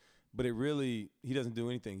contain. But he doesn't do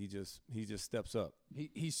anything. He just steps up.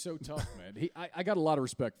 He's so tough, man. I got a lot of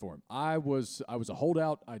respect for him. I was a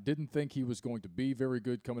holdout. I didn't think he was going to be very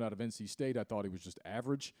good coming out of NC State. I thought he was just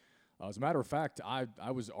average. As a matter of fact,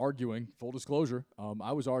 I was arguing, full disclosure,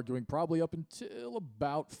 I was arguing probably up until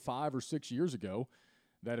about 5 or 6 years ago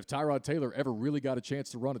that if Tyrod Taylor ever really got a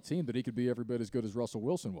chance to run a team, that he could be every bit as good as Russell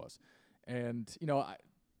Wilson was. And,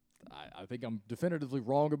 I think I'm definitively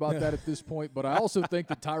wrong about that at this point, but I also think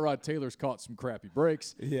that Tyrod Taylor's caught some crappy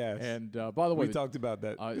breaks. Yes. And by the way, we talked about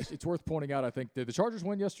that. It's worth pointing out. I think did the Chargers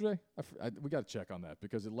win yesterday? We got to check on that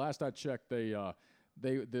because at last I checked,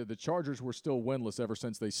 the Chargers were still winless ever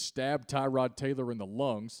since they stabbed Tyrod Taylor in the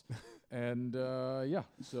lungs. And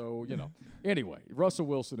so Anyway, Russell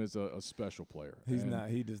Wilson is a special player.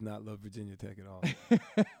 He does not love Virginia Tech at all.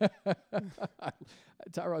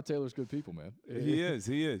 Tyrod Taylor's good people, man. He is.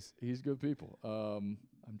 He's good people. I'm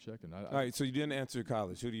checking. All right, so you didn't answer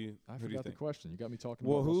college. Who do you forgot the question. You got me talking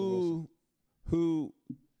about Russell Wilson. Who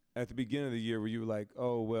at the beginning of the year were you like,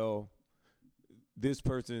 oh well, this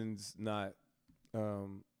person's not.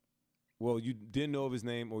 Well, you didn't know of his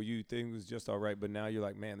name, or you think it was just all right, but now you're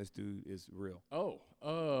like, man, this dude is real.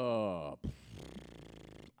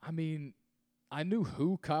 I mean, I knew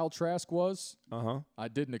who Kyle Trask was. I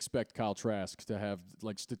didn't expect Kyle Trask to have,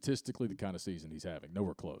 statistically the kind of season he's having.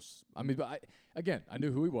 Nowhere close. I mean, but I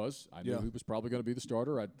knew who he was. I knew he was probably going to be the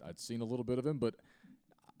starter. I'd seen a little bit of him, but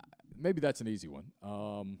maybe that's an easy one.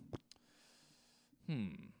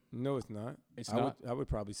 No, it's not. Not. I would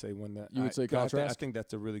probably say one that you would say Kyle Trask. I think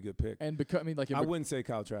that's a really good pick. And I wouldn't say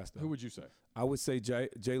Kyle Trask, though. Who would you say? I would say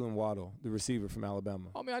Jalen Waddle, the receiver from Alabama.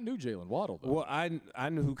 I mean, I knew Jalen Waddle, though. Well, I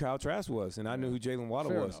knew who Kyle Trask was, and I knew who Jalen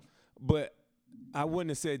Waddle was. Enough. But I wouldn't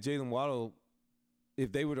have said Jalen Waddle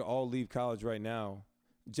if they were to all leave college right now.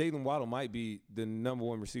 Jalen Waddle might be the number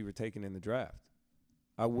 1 receiver taken in the draft.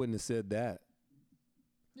 I wouldn't have said that.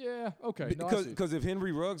 Yeah, okay. Because if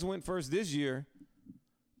Henry Ruggs went first this year,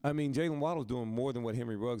 I mean, Jalen Waddle's doing more than what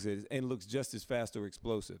Henry Ruggs is and looks just as fast or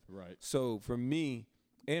explosive. Right. So for me,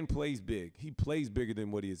 and plays big. He plays bigger than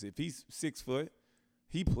what he is. If he's 6 foot,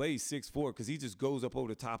 he plays 6'4" because he just goes up over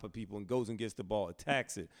the top of people and goes and gets the ball,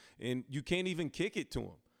 attacks it. And you can't even kick it to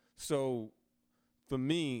him. So for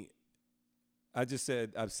me, I'm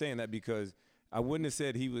saying that because I wouldn't have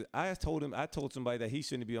said he was. I told somebody that he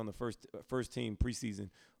shouldn't be on the first team preseason,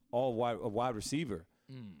 a wide receiver.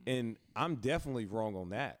 And I'm definitely wrong on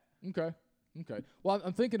that. Okay. Well,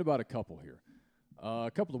 I'm thinking about a couple here.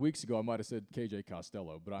 A couple of weeks ago, I might have said KJ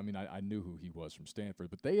Costello, but I mean, I knew who he was from Stanford.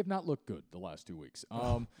 But they have not looked good the last 2 weeks.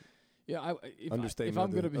 Yeah, Understatement if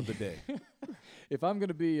I'm going to of the day. if I'm going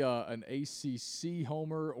to be an ACC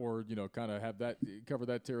homer, or kind of have that cover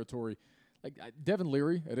that territory, like Devin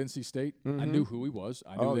Leary at NC State, I knew who he was.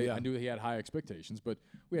 I knew he had high expectations, but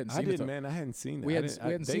we hadn't seen it. I hadn't seen that. We hadn't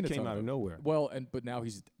seen it. They came out of nowhere. Well, but now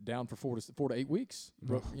he's down for 4 to 8 weeks.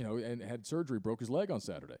 And had surgery, broke his leg on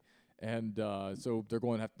Saturday, and so they're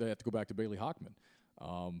going to have to go back to Bailey Hockman.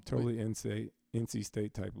 Totally NC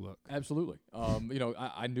State type look. Absolutely.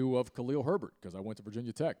 I knew of Khalil Herbert because I went to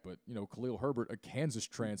Virginia Tech, but Khalil Herbert, a Kansas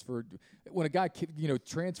transfer. When a guy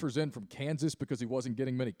transfers in from Kansas because he wasn't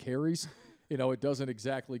getting many carries, it doesn't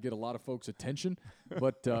exactly get a lot of folks' attention.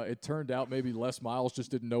 But it turned out maybe Les Miles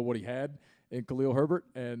just didn't know what he had in Khalil Herbert,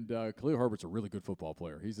 and Khalil Herbert's a really good football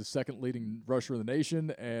player. He's the second leading rusher in the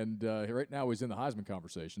nation, and right now he's in the Heisman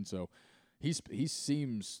conversation. So he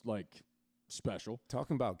seems like special.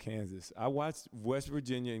 Talking about Kansas, I watched West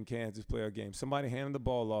Virginia and Kansas play a game. Somebody handed the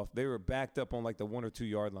ball off. They were backed up on like the 1 or 2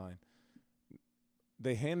 yard line.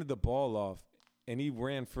 They handed the ball off, and he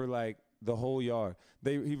ran for like the whole yard.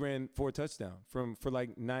 He ran for a touchdown for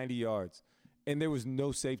like 90 yards, and there was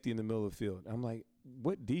no safety in the middle of the field. I'm like,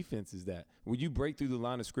 what defense is that? When you break through the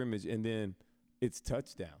line of scrimmage and then it's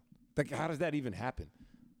touchdown? Like, how does that even happen?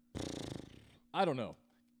 I don't know.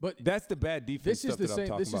 But that's the bad defense. This is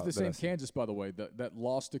the same Kansas, by the way, that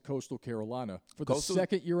lost to Coastal Carolina for the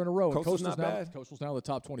second year in a row. Coastal's not bad. Coastal's now in the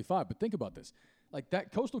top 25. But think about this: like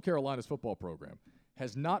that Coastal Carolina's football program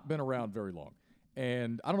has not been around very long.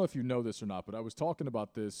 And I don't know if you know this or not, but I was talking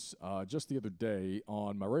about this just the other day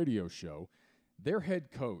on my radio show. Their head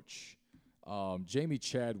coach, Jamie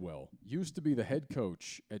Chadwell, used to be the head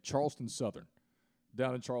coach at Charleston Southern,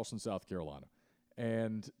 down in Charleston, South Carolina.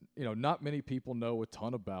 And not many people know a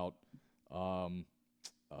ton about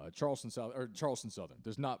Charleston Southern.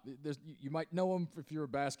 You might know them if you're a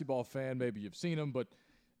basketball fan. Maybe you've seen them, but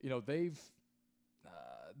they've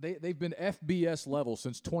been FBS level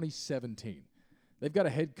since 2017. They've got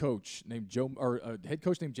a head coach named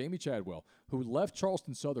Jamie Chadwell, who left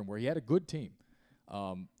Charleston Southern, where he had a good team.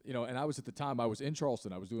 And I was at the time I was in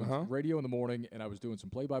Charleston. I was doing radio in the morning, and I was doing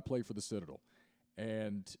some play-by-play for the Citadel.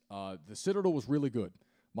 And the Citadel was really good.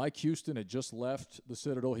 Mike Houston had just left the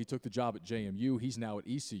Citadel. He took the job at JMU. He's now at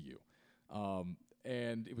ECU.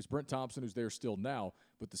 And it was Brent Thompson who's there still now.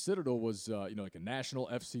 But the Citadel was, like a national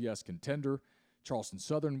FCS contender. Charleston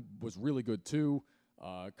Southern was really good too.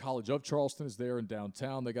 College of Charleston is there in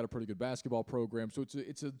downtown. They got a pretty good basketball program. So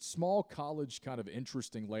it's a small college kind of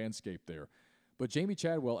interesting landscape there. But Jamie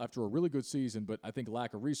Chadwell, after a really good season, but I think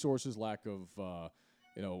lack of resources, lack of I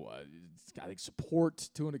think support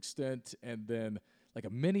to an extent, and then like a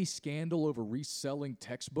mini scandal over reselling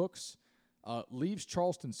textbooks, leaves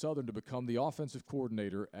Charleston Southern to become the offensive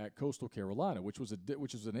coordinator at Coastal Carolina, which was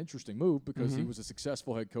an interesting move because he was a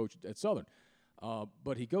successful head coach at Southern.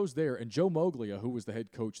 But he goes there, and Joe Moglia, who was the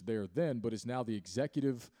head coach there then, but is now the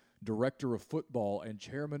executive director of football and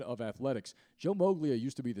chairman of athletics. Joe Moglia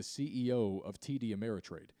used to be the CEO of TD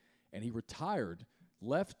Ameritrade, and he retired.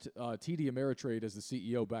 Left TD Ameritrade as the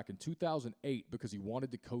CEO back in 2008 because he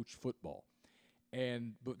wanted to coach football.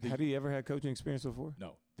 Had he ever had coaching experience before?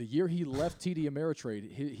 No. The year he left TD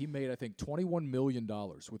Ameritrade, he made, I think, $21 million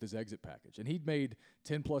with his exit package. And he'd made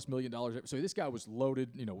 $10+ million. So this guy was loaded,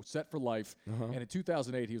 set for life. And in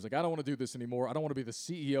 2008, he was like, I don't want to do this anymore. I don't want to be the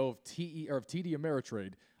CEO of TD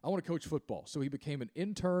Ameritrade. I want to coach football. So he became an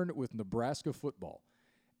intern with Nebraska football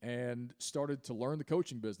and started to learn the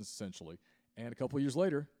coaching business, essentially. And a couple of years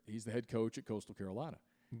later, he's the head coach at Coastal Carolina.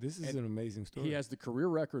 This is an amazing story. He has the career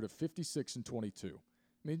record of 56-22. I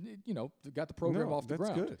mean, got the program off the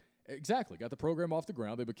ground. That's good. Exactly. Got the program off the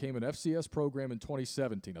ground. They became an FCS program in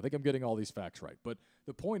 2017. I think I'm getting all these facts right. But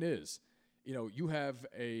the point is, you have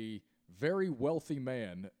a very wealthy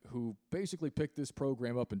man who basically picked this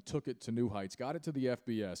program up and took it to new heights, got it to the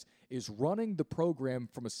FBS, is running the program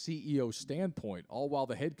from a CEO standpoint, all while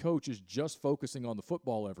the head coach is just focusing on the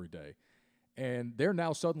football every day. And they're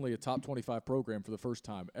now suddenly a top 25 program for the first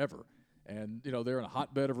time ever. And, they're in a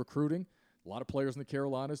hotbed of recruiting. A lot of players in the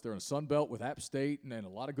Carolinas. They're in a Sun Belt with App State and a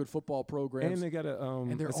lot of good football programs. And they got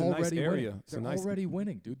and they're it's already a nice area. Winning. They're already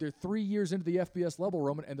winning, dude. They're 3 years into the FBS level,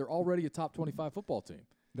 Roman, and they're already a top 25 football team.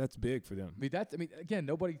 That's big for them. Again,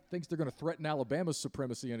 nobody thinks they're going to threaten Alabama's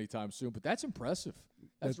supremacy anytime soon, but that's impressive.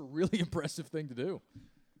 That's a really impressive thing to do.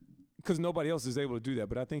 Because nobody else is able to do that.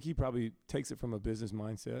 But I think he probably takes it from a business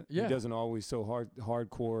mindset. Yeah. He doesn't always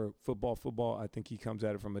hardcore football. I think he comes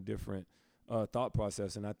at it from a different thought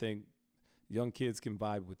process. And I think young kids can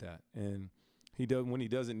vibe with that. And when he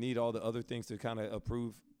doesn't need all the other things to kind of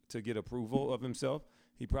get approval of himself,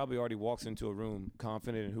 he probably already walks into a room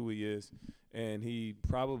confident in who he is, and he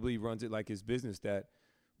probably runs it like his business,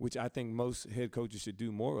 which I think most head coaches should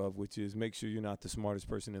do more of, which is make sure you're not the smartest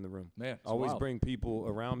person in the room. Man, always bring people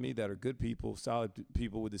around me that are good people, solid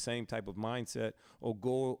people with the same type of mindset or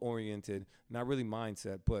goal-oriented, not really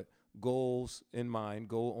mindset, but goals in mind,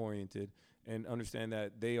 goal-oriented, and understand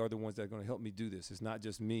that they are the ones that are going to help me do this. It's not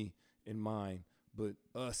just me in mind, but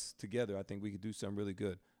us together. I think we could do something really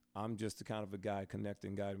good. I'm just the kind of a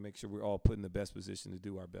connecting guy to make sure we're all put in the best position to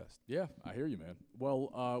do our best. Yeah, I hear you, man.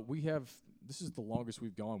 Well, this is the longest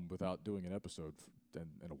we've gone without doing an episode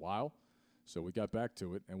in a while. So we got back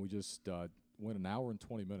to it, and we just went an hour and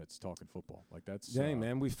 20 minutes talking football. Like that's dang,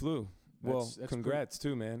 man, we flew. Well, congrats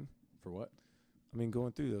too, man. For what? I mean,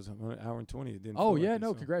 going through those, an hour and 20, it didn't. Oh yeah,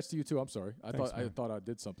 no, congrats to you too. I'm sorry. I thought I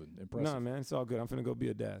did something impressive. Nah, man, it's all good. I'm finna go be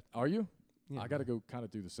a dad. Are you? Yeah, I got to go kind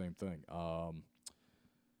of do the same thing.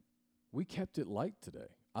 We kept it light today.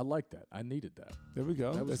 I like that. I needed that. There we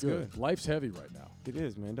go. That's good. Life's heavy right now. It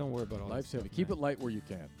is, man. Don't worry about all Life's heavy. Keep it light where you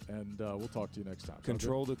can, and we'll talk to you next time.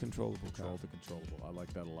 Control the controllable. Control the controllable. I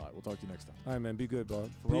like that a lot. We'll talk to you next time. All right, man. Be good, Bob.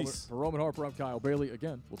 For Roman Harper, I'm Kyle Bailey.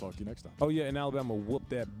 Again, we'll talk to you next time. Oh, yeah, in Alabama, whoop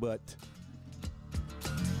that butt.